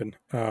that happen.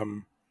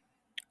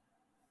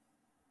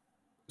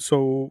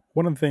 So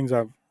one of the things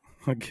I've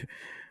like,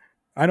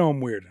 I know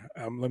I'm weird.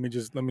 Let me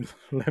just let me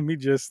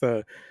just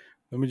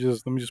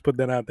put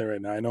that out there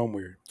right now. I know I'm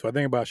weird, so I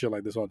think about shit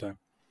like this all the time.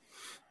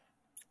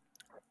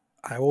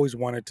 I always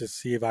wanted to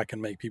see if I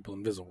can make people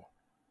invisible.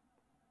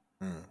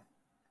 Mm.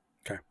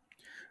 Okay,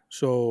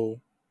 so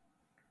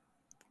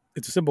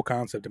it's a simple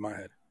concept in my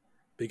head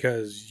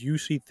because you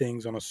see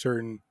things on a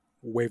certain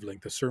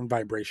wavelength, a certain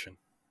vibration.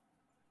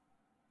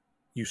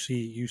 You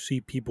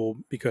see people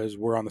because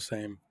we're on the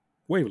same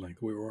wavelength.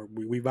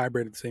 We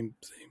vibrate at the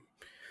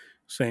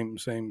same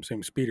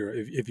speeder,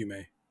 if you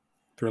may,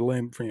 for a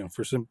lame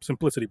for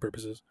simplicity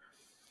purposes.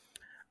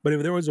 But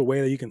if there was a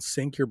way that you can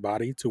sync your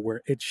body to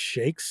where it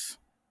shakes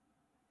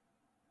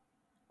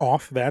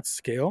off that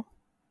scale,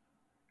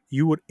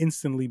 you would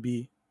instantly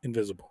be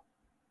invisible.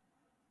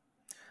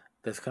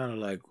 That's kind of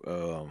like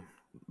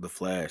the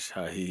Flash,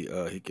 how he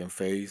can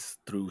phase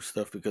through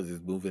stuff because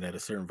it's moving at a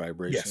certain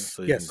vibration, Yes,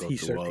 so he can yes, go he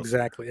through said walls.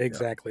 exactly, Yeah,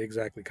 exactly,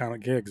 exactly, kind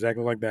of, yeah,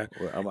 exactly like that.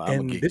 well, I'm a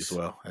And geek as this,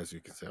 well, as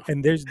you can tell.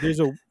 and there's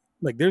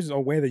a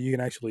way that you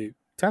can actually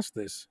test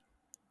this.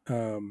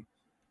 Um,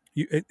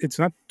 it's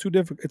not too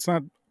difficult. It's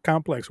not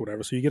complex, or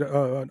whatever. So you get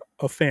a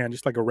fan,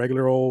 just like a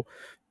regular old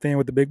fan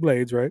with the big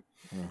blades, right?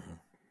 Hmm.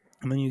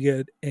 And then you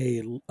get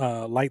a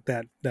light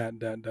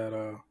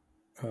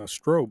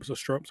strobes, a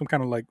strobe, some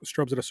kind of like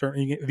strobes at a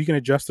certain. If you can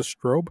adjust the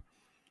strobe,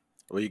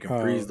 Well, you can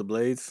uh, freeze the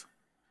blades.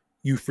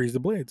 you freeze the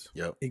blades.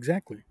 Yep.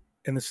 Exactly.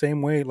 In the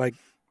same way, like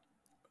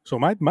so,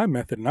 my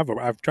method, and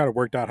I've tried to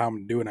work out how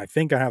I'm doing. I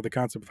think I have the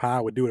concept of how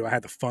I would do it. If I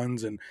had the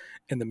funds and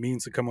the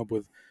means to come up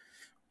with.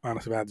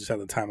 Honestly, if I just had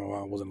the time,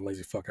 I wasn't a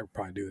lazy fuck. I would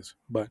probably do this,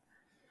 but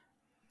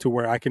to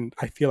where I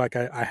feel like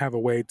I have a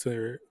way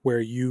to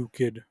where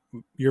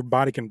your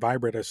body can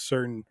vibrate a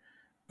certain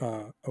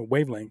a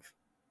wavelength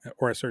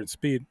or a certain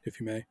speed,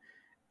 if you may,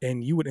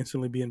 and you would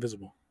instantly be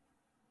invisible.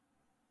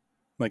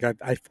 Like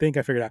I think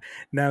I figured out.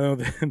 Now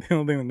the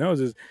only thing that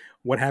knows is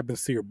what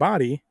happens to your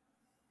body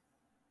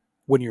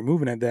when you're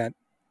moving at that,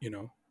 you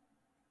know,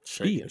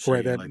 speed or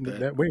at Shaking like that.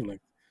 that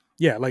wavelength.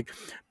 Yeah, like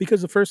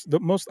because the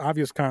most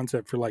obvious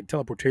concept for like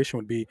teleportation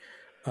would be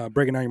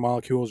breaking down your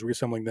molecules,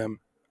 reassembling them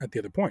at the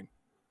other point.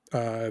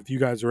 If you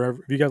guys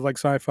like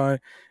sci-fi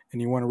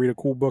and you want to read a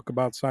cool book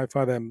about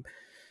sci-fi that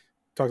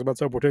talks about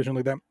teleportation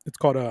like that, it's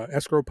called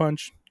Escrow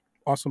Punch.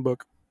 Awesome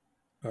book.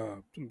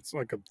 It's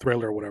like a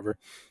thriller or whatever.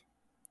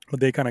 But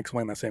they kind of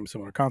explain that same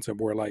similar concept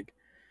where like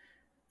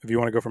if you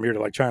want to go from here to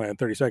like China in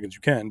 30 seconds,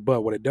 you can.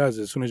 But what it does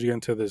is as soon as you get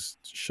into this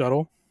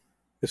shuttle,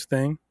 this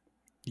thing,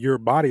 your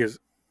body is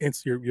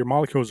your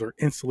molecules are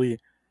instantly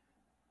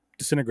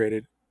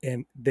disintegrated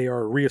and they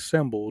are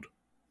reassembled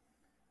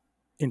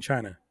in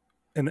China.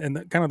 And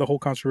kind of the whole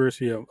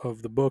controversy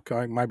of the book,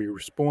 I might be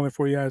spoiling it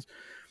for you guys,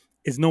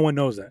 is no one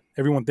knows that.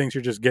 Everyone thinks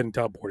you're just getting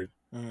teleported.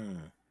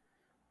 Mm.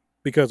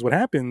 Because what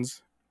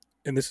happens,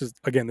 and this is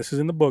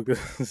in the book,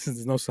 this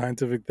is no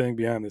scientific thing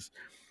behind this.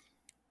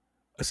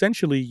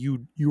 Essentially,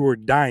 you are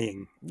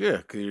dying. Yeah,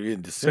 because you're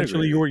getting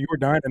Essentially, disintegrated. you are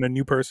dying, and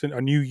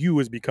a new you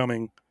is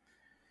becoming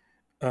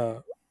uh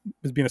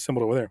is being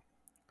assembled over there.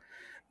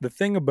 The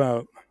thing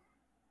about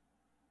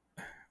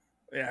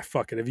yeah,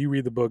 fuck it. If you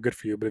read the book, good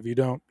for you. But if you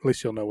don't, at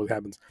least you'll know what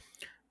happens.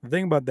 The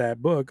thing about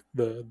that book,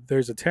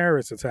 there's a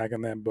terrorist attack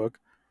in that book,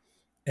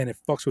 and it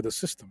fucks with the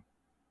system.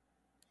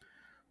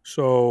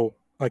 So,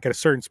 like at a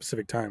certain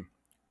specific time,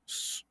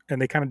 and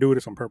they kind of do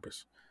this on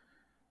purpose.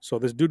 So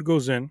this dude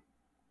goes in,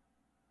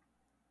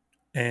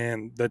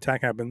 and the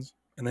attack happens,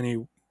 and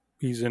then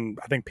he's in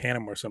I think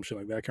Panama or some shit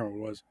like that. I can't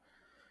remember what it was,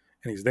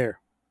 and he's there.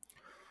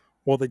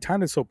 Well, they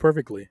timed it so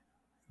perfectly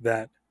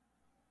that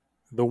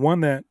the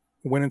one that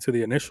went into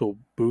the initial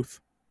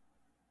booth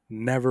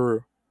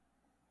never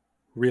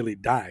really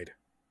died.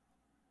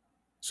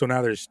 So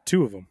now there's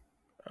two of them.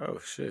 Oh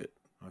shit.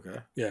 Okay.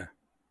 Yeah.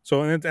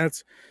 So and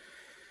that's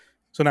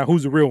so now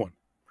who's the real one?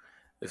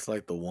 It's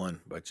like the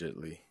one by Jet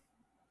Li.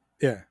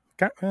 Yeah.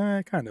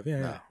 Kind of.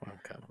 Yeah. No, I'm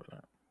kind of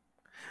not.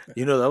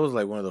 You know, that was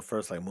like one of the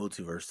first like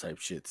multiverse type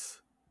shits.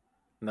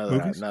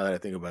 Movies. Now that I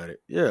think about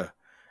it, yeah,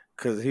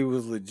 because he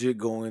was legit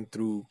going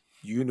through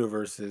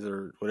universes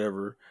or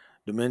whatever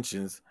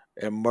dimensions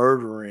and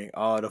murdering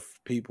all the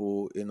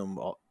people in them,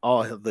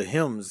 all the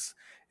hymns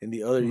in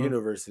the other Mm-hmm.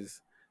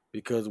 universes,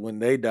 because when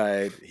they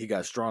died, he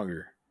got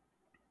stronger.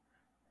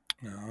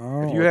 If you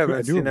Oh, I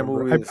haven't do seen that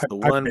remember. movie, it's the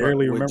I one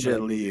barely with remember Jet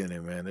that Li movie. in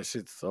it, man. That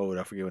shit's old.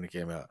 I forget when it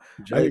came out.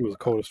 Jelly was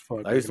cold as fuck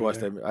I back used in to the watch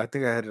day. that. I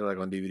think I had it like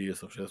on DVD or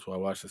something. That's why I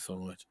watched it so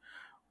much.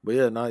 But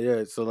yeah, not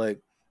yet. So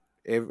like,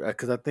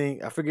 because I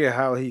think I forget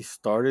how he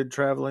started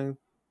traveling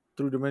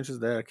through dimensions.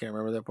 That I can't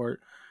remember that part.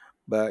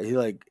 But he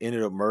like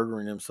ended up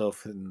murdering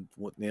himself in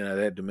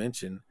that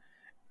dimension.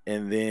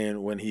 And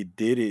then when he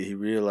did it, he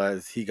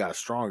realized he got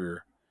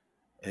stronger.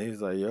 And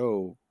he's like,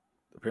 "Yo,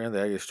 apparently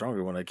I get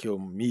stronger when I kill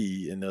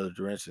me in the other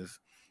dimensions."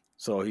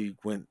 So he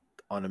went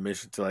on a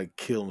mission to like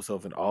kill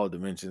himself in all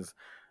dimensions,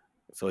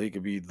 so he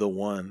could be the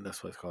one.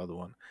 That's why it's called the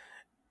one,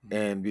 Mm.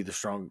 and be the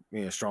strong,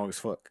 strong as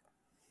fuck.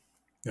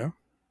 Yeah,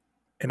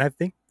 and I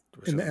think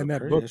which in is a that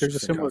pretty book there's a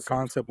interesting similar concept.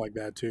 concept like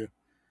that too,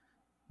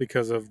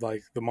 because of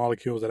like the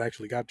molecules that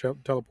actually got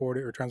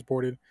teleported or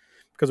transported.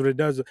 Because what it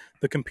does,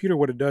 the computer,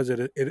 what it does,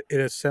 it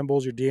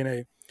assembles your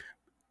DNA.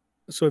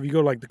 So if you go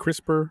like the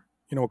CRISPR,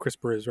 you know what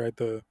CRISPR is, right?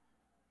 The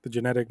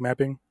genetic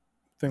mapping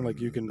thing. Like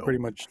you can pretty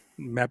Nope. much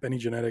map any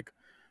genetic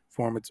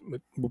form.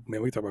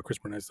 Man, we talk about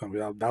CRISPR next time.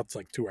 That's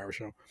like 2 hour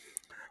show.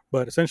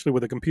 But essentially,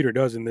 what the computer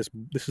does in this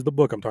is the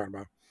book I'm talking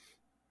about.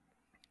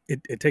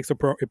 It takes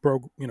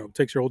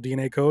takes your old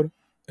DNA code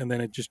and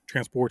then it just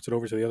transports it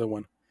over to the other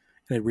one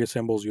and it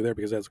reassembles you there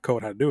because it has a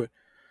code how to do it.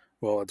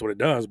 Well, that's what it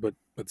does, but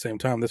at the same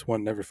time, this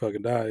one never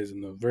fucking dies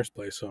in the first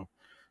place. So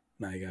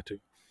now you got to.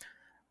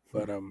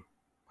 But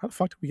how the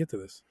fuck did we get to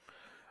this?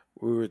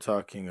 We were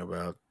talking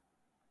about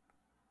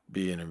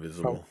being If I,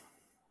 invisible.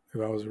 if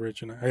I was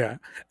rich and yeah.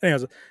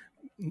 Anyways,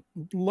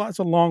 lots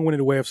of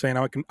long-winded way of saying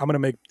I'm going to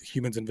make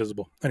humans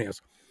invisible.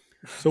 Anyways,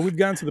 so we've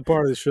gotten to the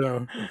part of the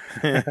show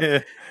at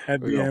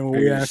We're the gonna end where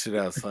figure this shit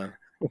out, son.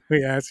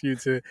 we ask you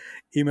to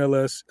email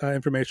us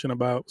information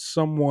about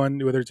someone,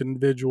 whether it's an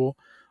individual,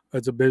 or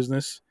it's a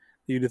business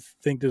you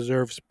think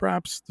deserves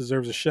props,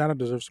 deserves a shout out,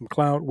 deserves some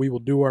clout. We will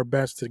do our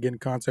best to get in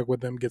contact with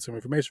them, get some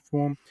information from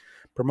them,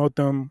 promote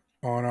them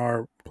on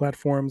our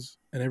platforms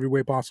in every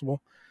way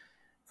possible.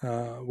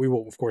 We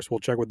will, of course, we'll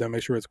check with them,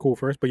 make sure it's cool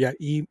first. But yeah,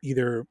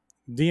 either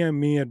DM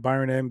me at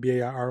Byron M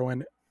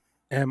Bairon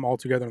M all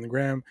together on the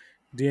gram.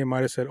 DM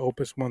might have said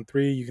Opus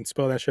 13. You can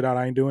spell that shit out.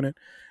 I ain't doing it.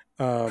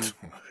 Um,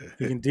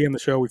 you can DM the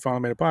show. We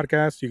finally made a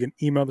podcast. You can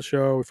email the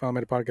show. We finally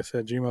made a podcast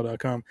at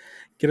gmail.com.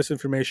 Get us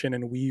information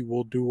and we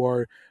will do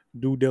our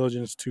due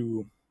diligence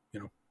to, you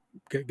know,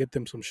 get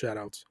them some shout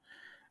outs.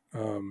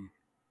 You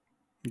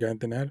got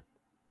anything to add?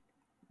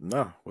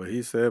 No, what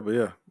he said, but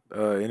yeah.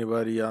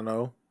 Anybody y'all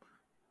know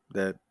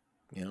that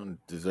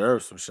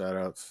deserves some shout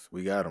outs,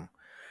 we got them.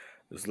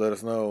 Just let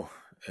us know,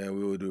 and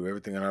we will do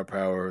everything in our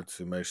power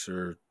to make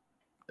sure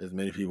as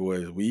many people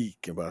as we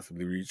can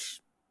possibly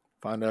reach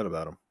find out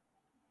about them.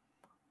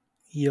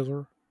 Yes,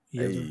 sir.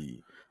 Yes, sir. Hey,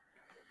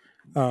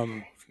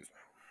 excuse me.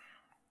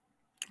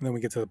 And then we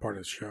get to the part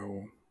of the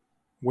show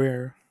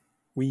where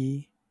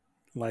we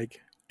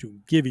like to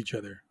give each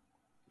other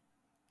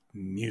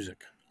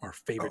music. Our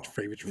favorite, Oh,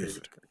 favorite,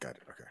 music. favorite Got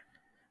it. Okay,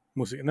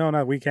 music. No,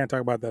 we can't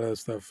talk about that other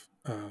stuff.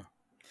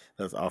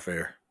 that's off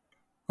air.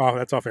 Oh,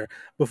 that's all fair.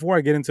 Before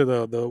I get into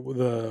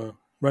the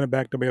Run It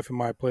Back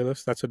WFMI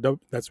playlist,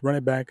 that's Run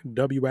It Back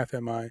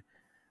WFMI.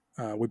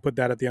 We put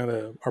that at the end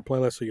of our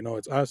playlist, so you know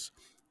it's us.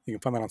 You can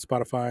find that on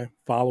Spotify.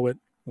 Follow it.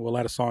 We'll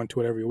add a song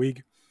to it every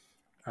week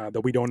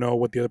that we don't know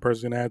what the other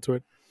person's gonna add to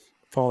it.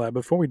 Follow that.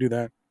 Before we do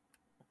that,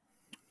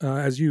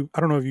 I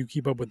don't know if you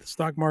keep up with the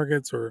stock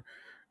markets or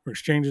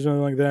exchanges or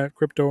anything like that.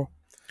 Crypto,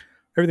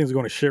 everything's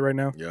going to shit right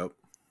now. Yep,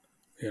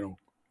 You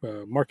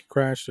market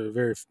crash, a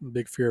very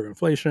big fear of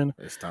inflation.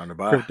 it's time to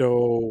buy.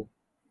 Crypto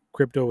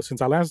crypto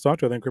since I last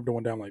talked to you, I think crypto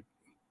went down like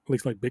at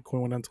least like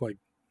Bitcoin went down to like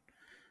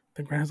I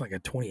think right now it's like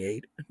at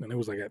 28 and it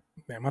was like at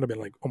it might have been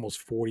like almost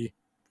 40,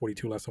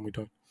 42 last time we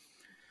talked.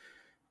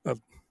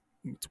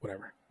 It's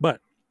whatever. But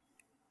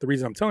the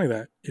reason I'm telling you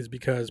that is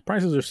because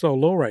prices are so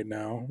low right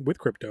now with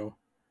crypto.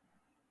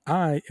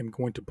 I am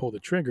going to pull the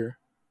trigger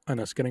on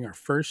us getting our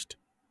first.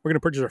 We're going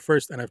to purchase our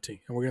first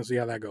NFT and we're going to see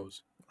how that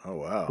goes. Oh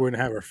wow. We're going to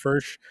have our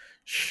first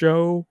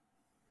show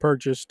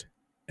purchased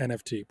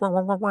NFT.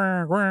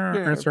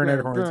 Insert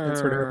air horns.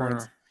 Insert air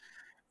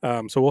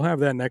horns. So we'll have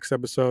that next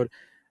episode.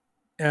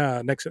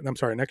 Next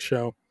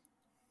show,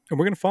 and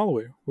we're gonna follow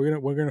it. We're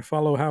gonna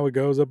follow how it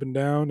goes up and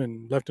down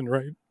and left and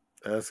right.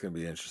 That's gonna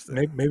be interesting.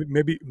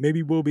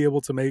 Maybe we'll be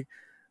able to make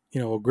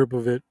a grip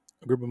of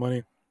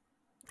money,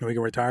 and we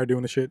can retire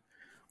doing the shit,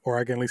 or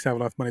I can at least have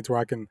enough money to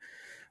where I can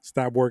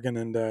stop working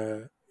and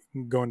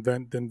go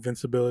invent the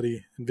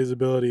invisibility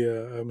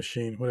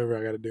machine, whatever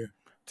I got to do,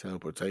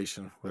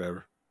 Teleportation,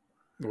 whatever.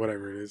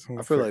 whatever it is. I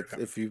We'll feel figure like it out.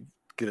 if you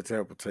get a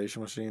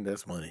teleportation machine,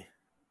 that's money.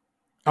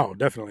 Oh,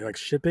 definitely. Like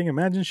shipping.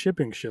 Imagine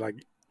shipping shit.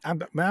 Like I'd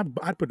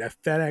put that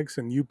FedEx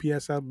and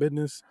UPS out of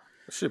business.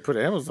 Shit, put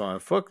Amazon.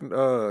 Fuck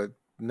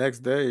next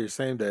day or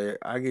same day.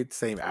 I get the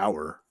same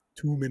hour.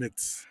 2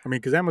 minutes. I mean,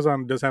 because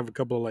Amazon does have a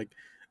couple of like,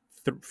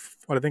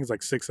 what I think is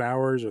like 6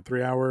 hours or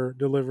 3 hour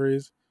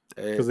deliveries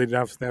because And they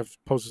have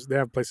posts, they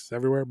have places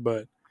everywhere.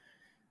 But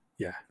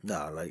yeah,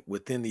 nah, like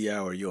within the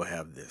hour you'll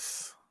have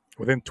this.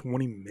 within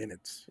 20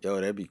 minutes, Yo,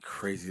 that'd be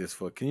crazy as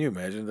fuck. Can you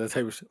imagine that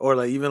type of shit? Or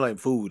like even like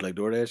food, like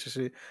DoorDash and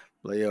shit.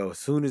 Like yo, as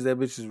soon as that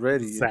bitch is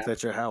ready, it's zap,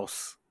 at your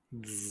house.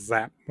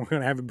 zap. We're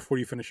gonna have it before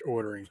you finish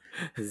ordering.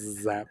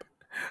 Zap.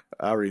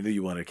 I already knew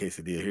you wanted a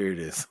quesadilla. Here it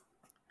is.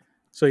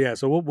 So yeah,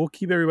 so we'll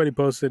keep everybody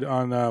posted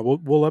on.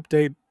 We'll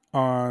update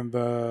on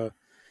the.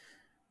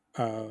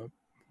 Uh,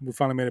 we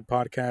finally made a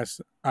podcast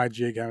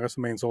IG account. That's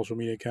the main social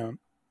media account.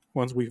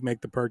 Once we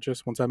make the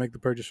purchase, once I make the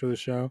purchase for the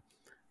show,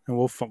 and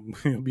we'll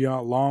be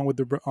along with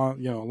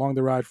along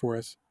the ride for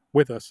us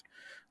with us,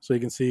 so you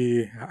can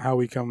see how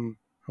we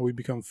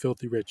become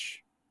filthy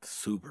rich.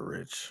 Super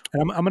rich.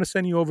 And I'm gonna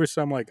send you over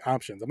some like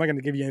options. I'm not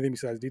gonna give you anything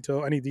besides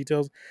detail. Any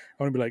details?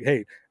 I want to be like,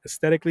 hey,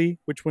 aesthetically,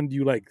 which one do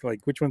you like?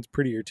 Like, which one's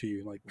prettier to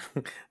you? Like,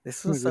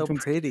 This was so which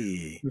one's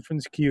pretty. which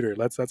one's cuter?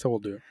 That's how we'll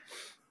do it.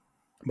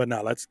 But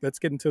now let's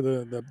get into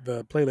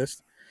the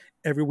playlist.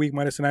 Every week,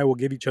 Midas and I will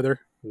give each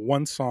other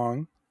one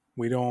song.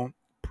 We don't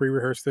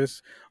pre-rehearse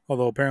this,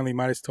 although apparently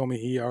Midas told me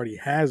he already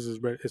has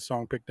his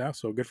song picked out.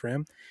 So good for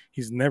him.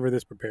 He's never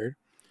this prepared.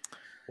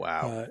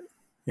 Wow.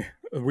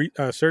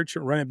 Uh, Search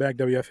Run It Back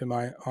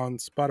WFMI on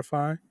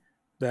Spotify.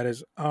 That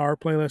is our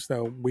playlist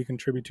that we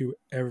contribute to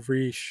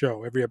every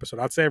show, every episode.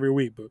 I'd say every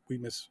week, but we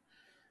miss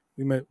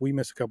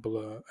a couple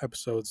of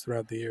episodes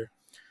throughout the year.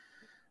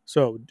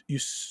 So you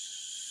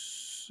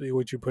see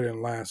what you put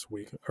in last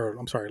week, or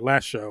I'm sorry,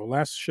 last show.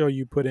 Last show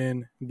you put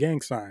in "Gang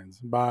Signs"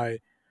 by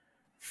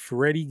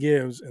Freddie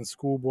Gibbs and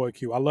Schoolboy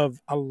Q. I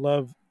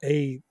love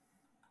A,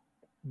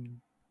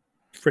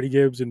 Freddie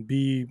Gibbs, and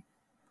B,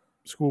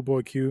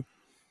 Schoolboy Q.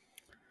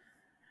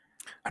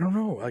 I don't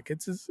know, like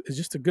it's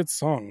just a good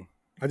song.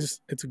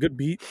 It's a good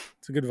beat,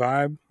 it's a good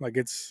vibe. Like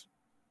it's,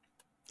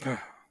 no.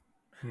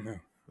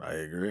 I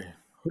agree.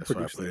 Who That's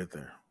why I produced put that? it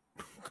there.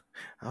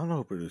 I don't know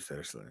who produced that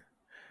actually.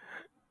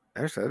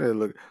 Actually, I didn't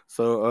look.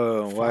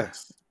 So, why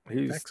Fox,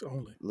 he's Facts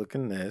only.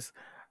 looking this?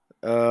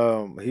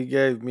 He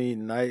gave me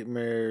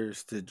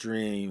 "Nightmares to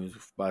Dreams"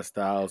 by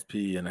Styles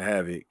P and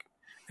Havoc.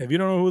 If you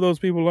don't know who those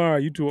people are,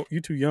 you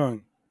too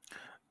young.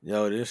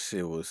 Yo, this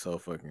shit was so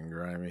fucking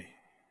grimy.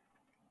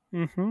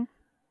 Mm-hmm.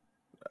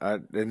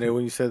 And then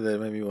when you said that,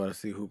 it made me want to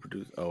see who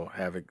produced. Oh,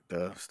 Havoc,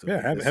 still.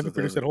 Yeah, This have was it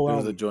produced that whole it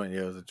was a album. joint.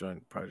 Yeah, it was a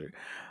joint project.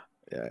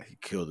 Yeah, he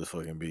killed this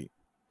fucking beat.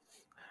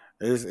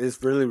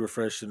 It's really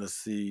refreshing to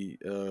see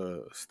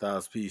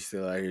Styles P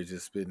still out here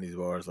just spitting these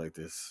bars like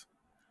this.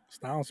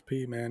 Styles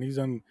P, man, he's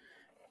in.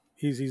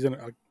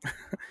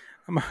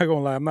 I'm not gonna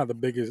lie, I'm not the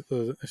biggest.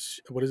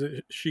 What is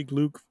it, Chic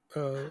Luke?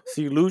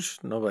 See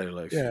Luch, nobody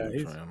likes See Yeah,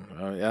 Luch,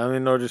 man. I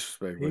mean, no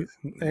disrespect, but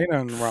ain't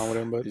nothing wrong with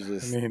him. But he's I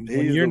just mean,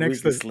 when he's you're the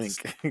next to weakest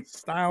link.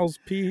 Styles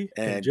P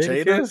and And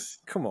Jada, Jadakiss,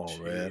 come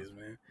on, man. jeez,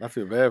 man, I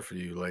feel bad for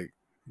you. Like,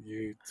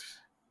 you,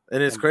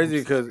 and it's I'm crazy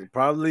so because sorry.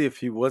 probably if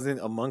he wasn't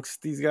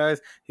amongst these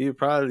guys, he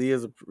probably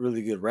is a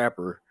really good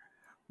rapper.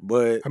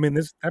 But I mean,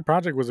 that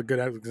project was a good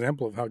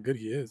example of how good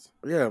he is.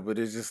 yeah, but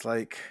it's just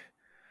like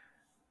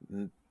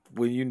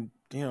when you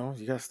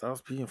got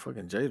Styles P and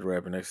fucking Jada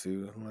rapping next to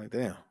you. I'm like,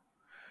 damn.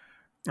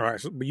 All right,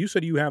 so, but you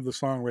said you have the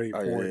song ready Oh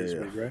for yeah, this yeah,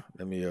 yeah. week, right?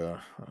 Let me I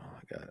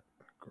got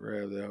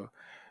grab that.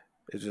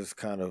 It's just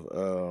kind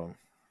of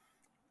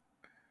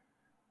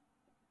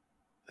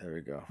there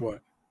we go.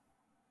 What?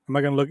 I'm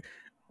not gonna look.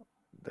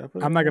 Did I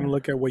put it I'm in not gonna there?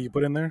 look at what you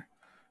put in there.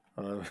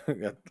 Make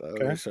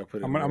Okay. sure I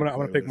put it I'm in the gonna I'm right gonna I'm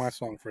gonna pick my playlist.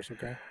 song first.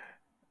 Okay.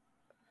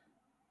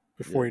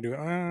 Before Yeah, you do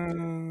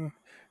it.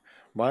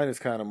 mine is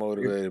kind of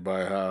motivated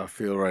by how I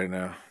feel right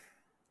now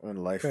in Okay.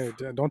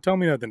 life. Don't tell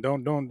me nothing.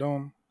 Don't.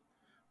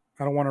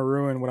 I don't want to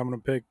ruin what I'm gonna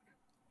pick.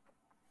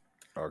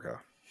 Okay,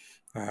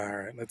 All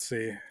right. Let's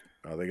see.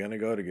 are they gonna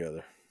go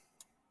together?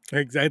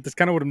 Exactly. That's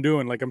kind of what I'm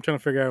doing. Like I'm trying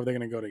to figure out if they're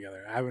gonna go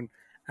together. I haven't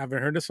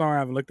heard the song. I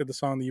haven't looked at the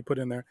song that you put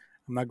in there.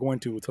 I'm not going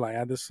to until I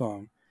add this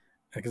song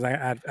because I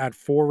add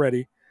four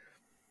ready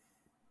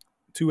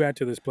to add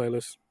to this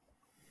playlist.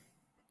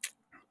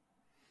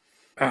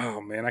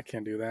 Oh man, I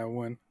can't do that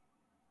one.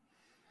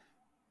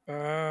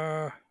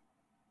 Uh,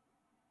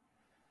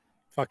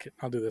 Fuck it.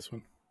 I'll do this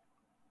one.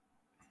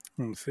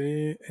 Let's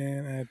see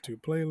and add to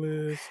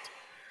playlist.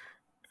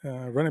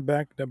 Run it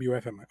back.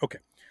 WFMI. Okay,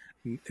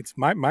 it's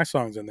my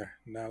song's in there.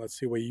 Now let's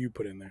see what you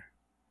put in there.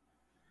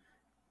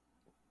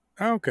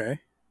 Okay,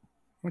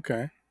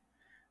 okay.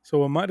 So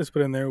what Midas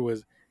put in there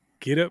was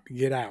 "Get Up,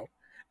 Get Out"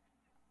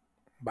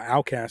 by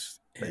Outkast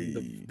and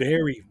the Hey,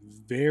 very,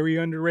 very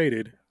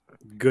underrated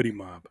Goody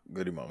Mob.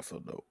 Goody Mama so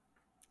dope.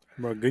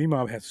 Bro, Goody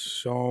Mob has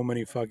so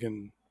many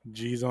fucking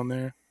G's on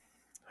there.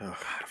 Ugh,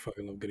 God, I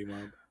fucking love Goody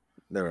Mob.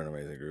 they're an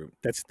amazing group.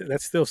 That's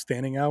still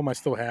standing album. I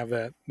still have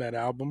that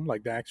album,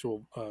 like the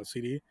actual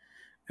CD,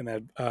 and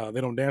that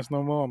They Don't Dance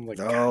No More. I'm like,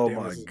 God Oh damn,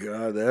 my this is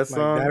god, that like that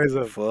song, is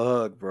a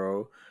fuck,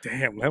 bro.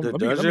 damn. The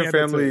Let me Dungeon add that to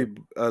Family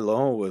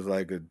alone was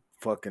like a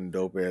fucking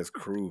dope ass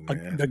crew,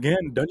 man.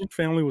 again. Dungeon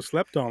Family was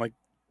slept on, like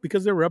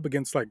because they were up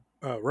against like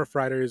Rough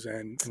Riders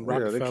and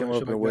Yeah, they Rockefeller came and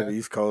shit up in like when the that.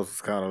 East Coast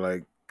was kind of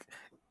like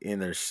in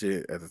their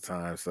shit at the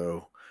time,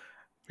 so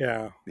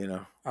Yeah, you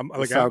know I'm the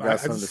like South got I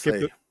something just to skipped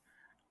it. say.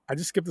 I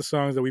just skipped the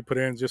songs that we put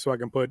in just so I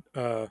can put.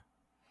 Oh,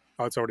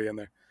 it's already in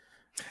there.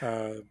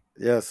 Uh,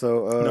 Yeah,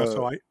 so no,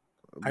 so I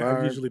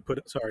Byron, usually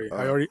put. Sorry,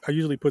 uh, I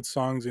usually put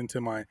songs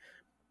into my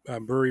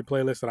brewery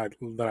playlist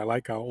that I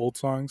like, old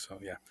songs. So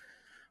yeah.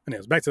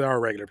 Anyways, back to our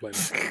regular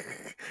playlist.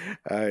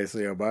 all right, so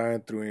yeah,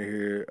 Byron threw in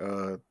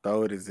here,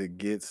 "Throw It As It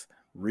Gets"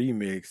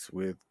 remix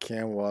with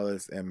Cam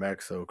Wallace and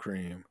Maxo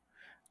Cream.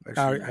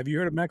 Actually, Have you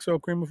heard of Maxwell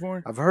Cream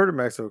before? I've heard of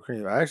Maxo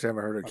Cream. I actually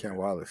haven't heard of Cam Okay,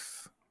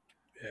 Wallace.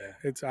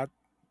 yeah,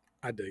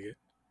 I dig it.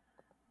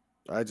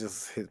 I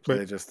just hit But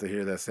play just to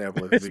hear that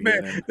sample at the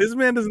beginning. this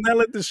man does not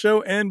let the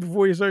show end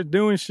before he starts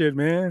doing shit,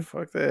 man.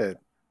 Fuck that.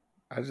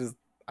 I just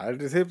I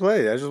just hit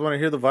play. I just want to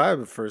hear the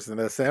vibe at first, and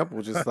that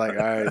sample just like, all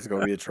right, it's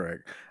gonna be a track.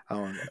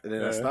 And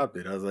then I stopped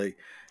it. I was like,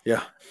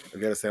 yeah, I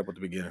got a sample at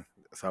the beginning.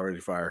 It's already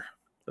fire.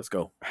 Let's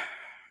go.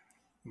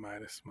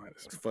 Midas.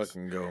 Let's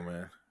fucking go,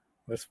 man.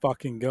 Let's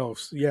fucking go.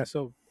 Yeah,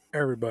 so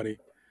everybody,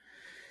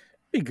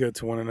 be good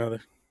to one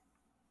another.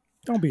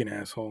 Don't be an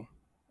asshole.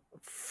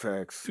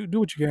 Facts. Do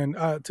what you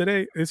can.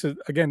 Today, this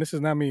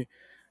is not me.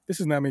 This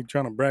is not me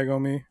trying to brag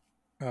on me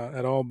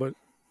at all. But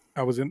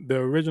I was in the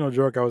original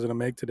joke I was gonna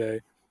make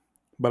today,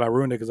 but I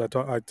ruined it because I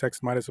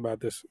texted Midas about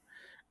this.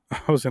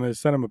 I was gonna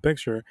send him a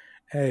picture.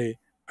 Hey,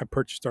 I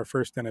purchased our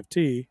first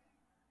NFT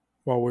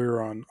while we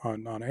were on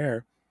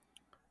air,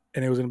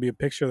 and it was gonna be a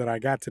picture that I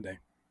got today.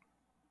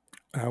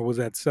 I was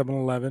at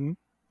 7-Eleven,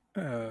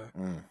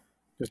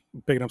 just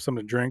picking up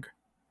something to drink.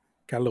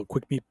 Got a little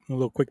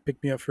quick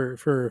pick me up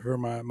for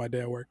my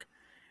day at work,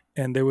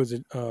 and there was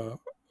a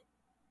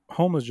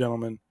homeless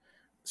gentleman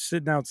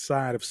sitting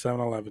outside of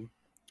 7-Eleven,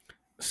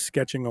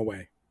 sketching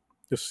away,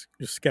 just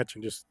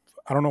sketching. Just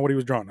I don't know what he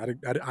was drawing. I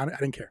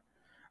didn't care.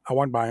 I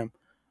walked by him,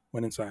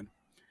 went inside,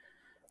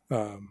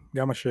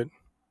 got my shit,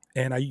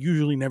 and I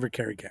usually never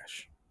carry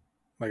cash.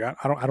 Like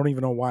I don't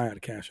even know why I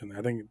had cash in there.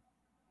 I think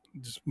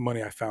just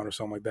money I found or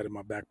something like that in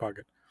my back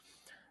pocket.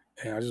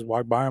 And I just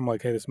walked by him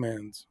like, hey, this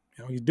man's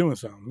he's doing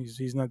something.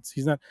 He's not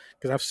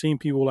because I've seen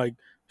people like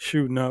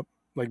shooting up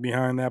like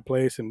behind that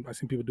place, and I've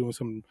seen people doing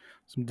some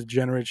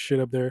degenerate shit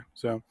up there.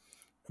 So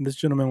and this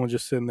gentleman was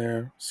just sitting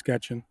there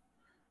sketching.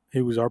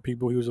 He was our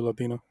people. He was a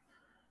Latino,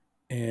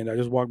 and I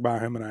just walked by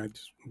him and I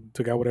just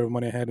took out whatever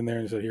money I had in there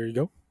and said, "Here you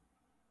go.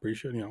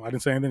 Appreciate I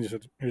didn't say anything. Just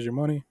said, "Here's your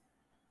money."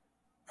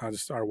 I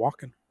just started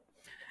walking,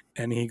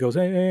 and he goes,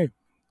 hey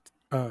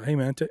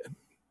man,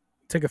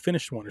 take a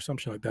finished one or some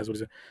shit like that. That's what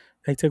he said.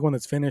 Hey, take one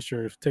that's finished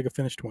or take a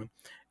finished one.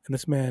 And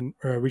this man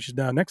reaches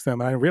down next to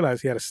him, and I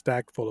realized he had a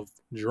stack full of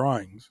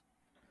drawings.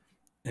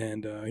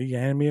 And he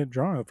handed me a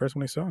drawing, the first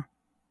one I saw.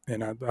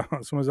 And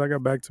as soon as I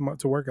got back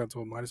to work, I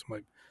told Midas, I'm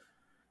like,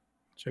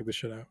 check this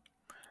shit out.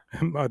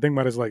 I think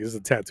Midas like, it's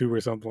a tattoo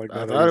or something like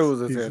that. I thought it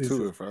was a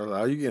tattoo. At first.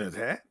 Are you getting a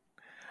tat?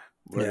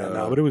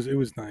 But, but it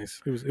was nice.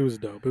 It was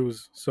dope. It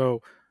was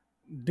so.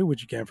 Do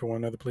what you can for one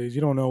another, please.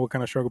 You don't know what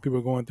kind of struggle people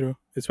are going through,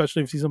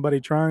 especially if you see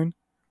somebody trying.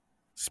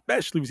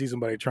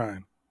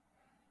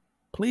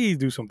 Please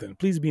do something.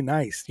 Please be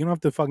nice. You don't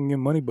have to fucking give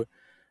money, but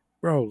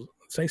bro,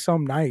 say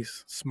something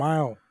nice.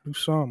 Smile. Do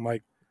something.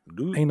 Like,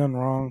 ain't nothing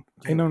wrong.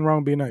 Ain't nothing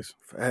wrong being nice.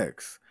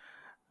 Facts.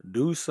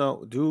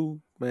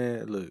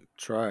 Man, look,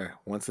 try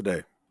once a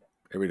day,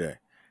 every day.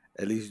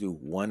 At least do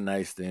one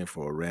nice thing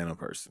for a random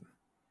person.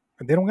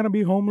 They don't gotta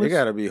be homeless. They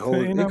gotta be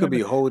holding. It could be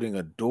holding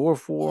a door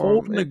for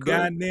holding them. Holding the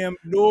goddamn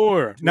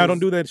door. Now, don't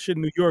do that shit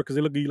in New York because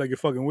they look at you like you're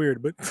fucking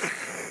weird. But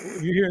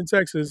if you're here in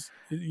Texas,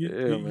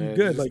 you're good.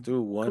 Just like,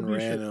 do one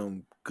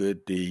random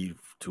good deed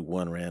to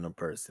one random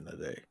person a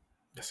day.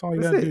 That's all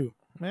you gotta do,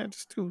 man.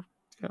 Just do.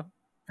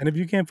 And if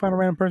you can't find a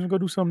random person, go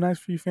do something nice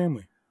for your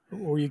family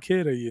or your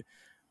kid or your,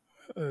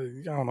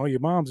 I don't know,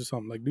 your moms or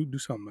something. Like do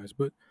something nice.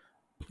 But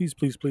please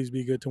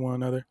be good to one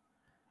another.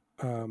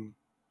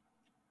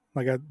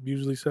 Like I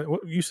usually say,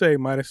 what you say,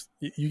 Midas,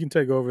 you can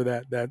take over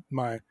that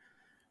my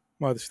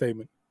other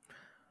statement.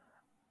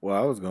 Well,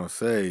 I was gonna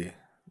say,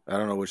 I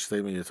don't know which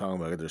statement you're talking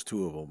about. There's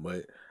two of them,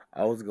 but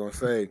I was gonna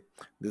say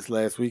this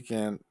last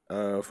weekend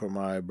for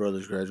my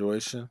brother's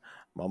graduation,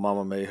 my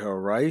mama made her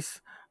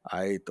rice.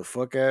 I ate the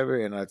fuck out of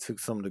it, and I took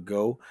some to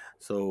go.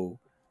 So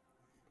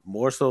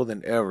more so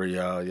than ever,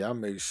 y'all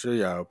make sure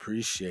y'all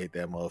appreciate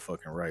that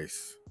motherfucking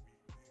rice.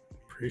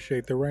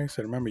 Appreciate the rice,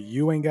 and remember,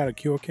 you ain't got to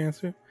cure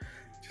cancer.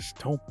 Just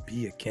don't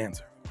be a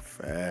cancer.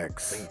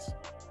 Facts. Please.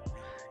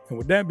 And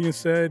with that being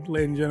said,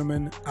 ladies and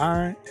gentlemen,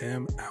 I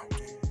am out.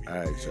 All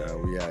right, y'all.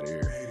 We out of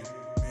here.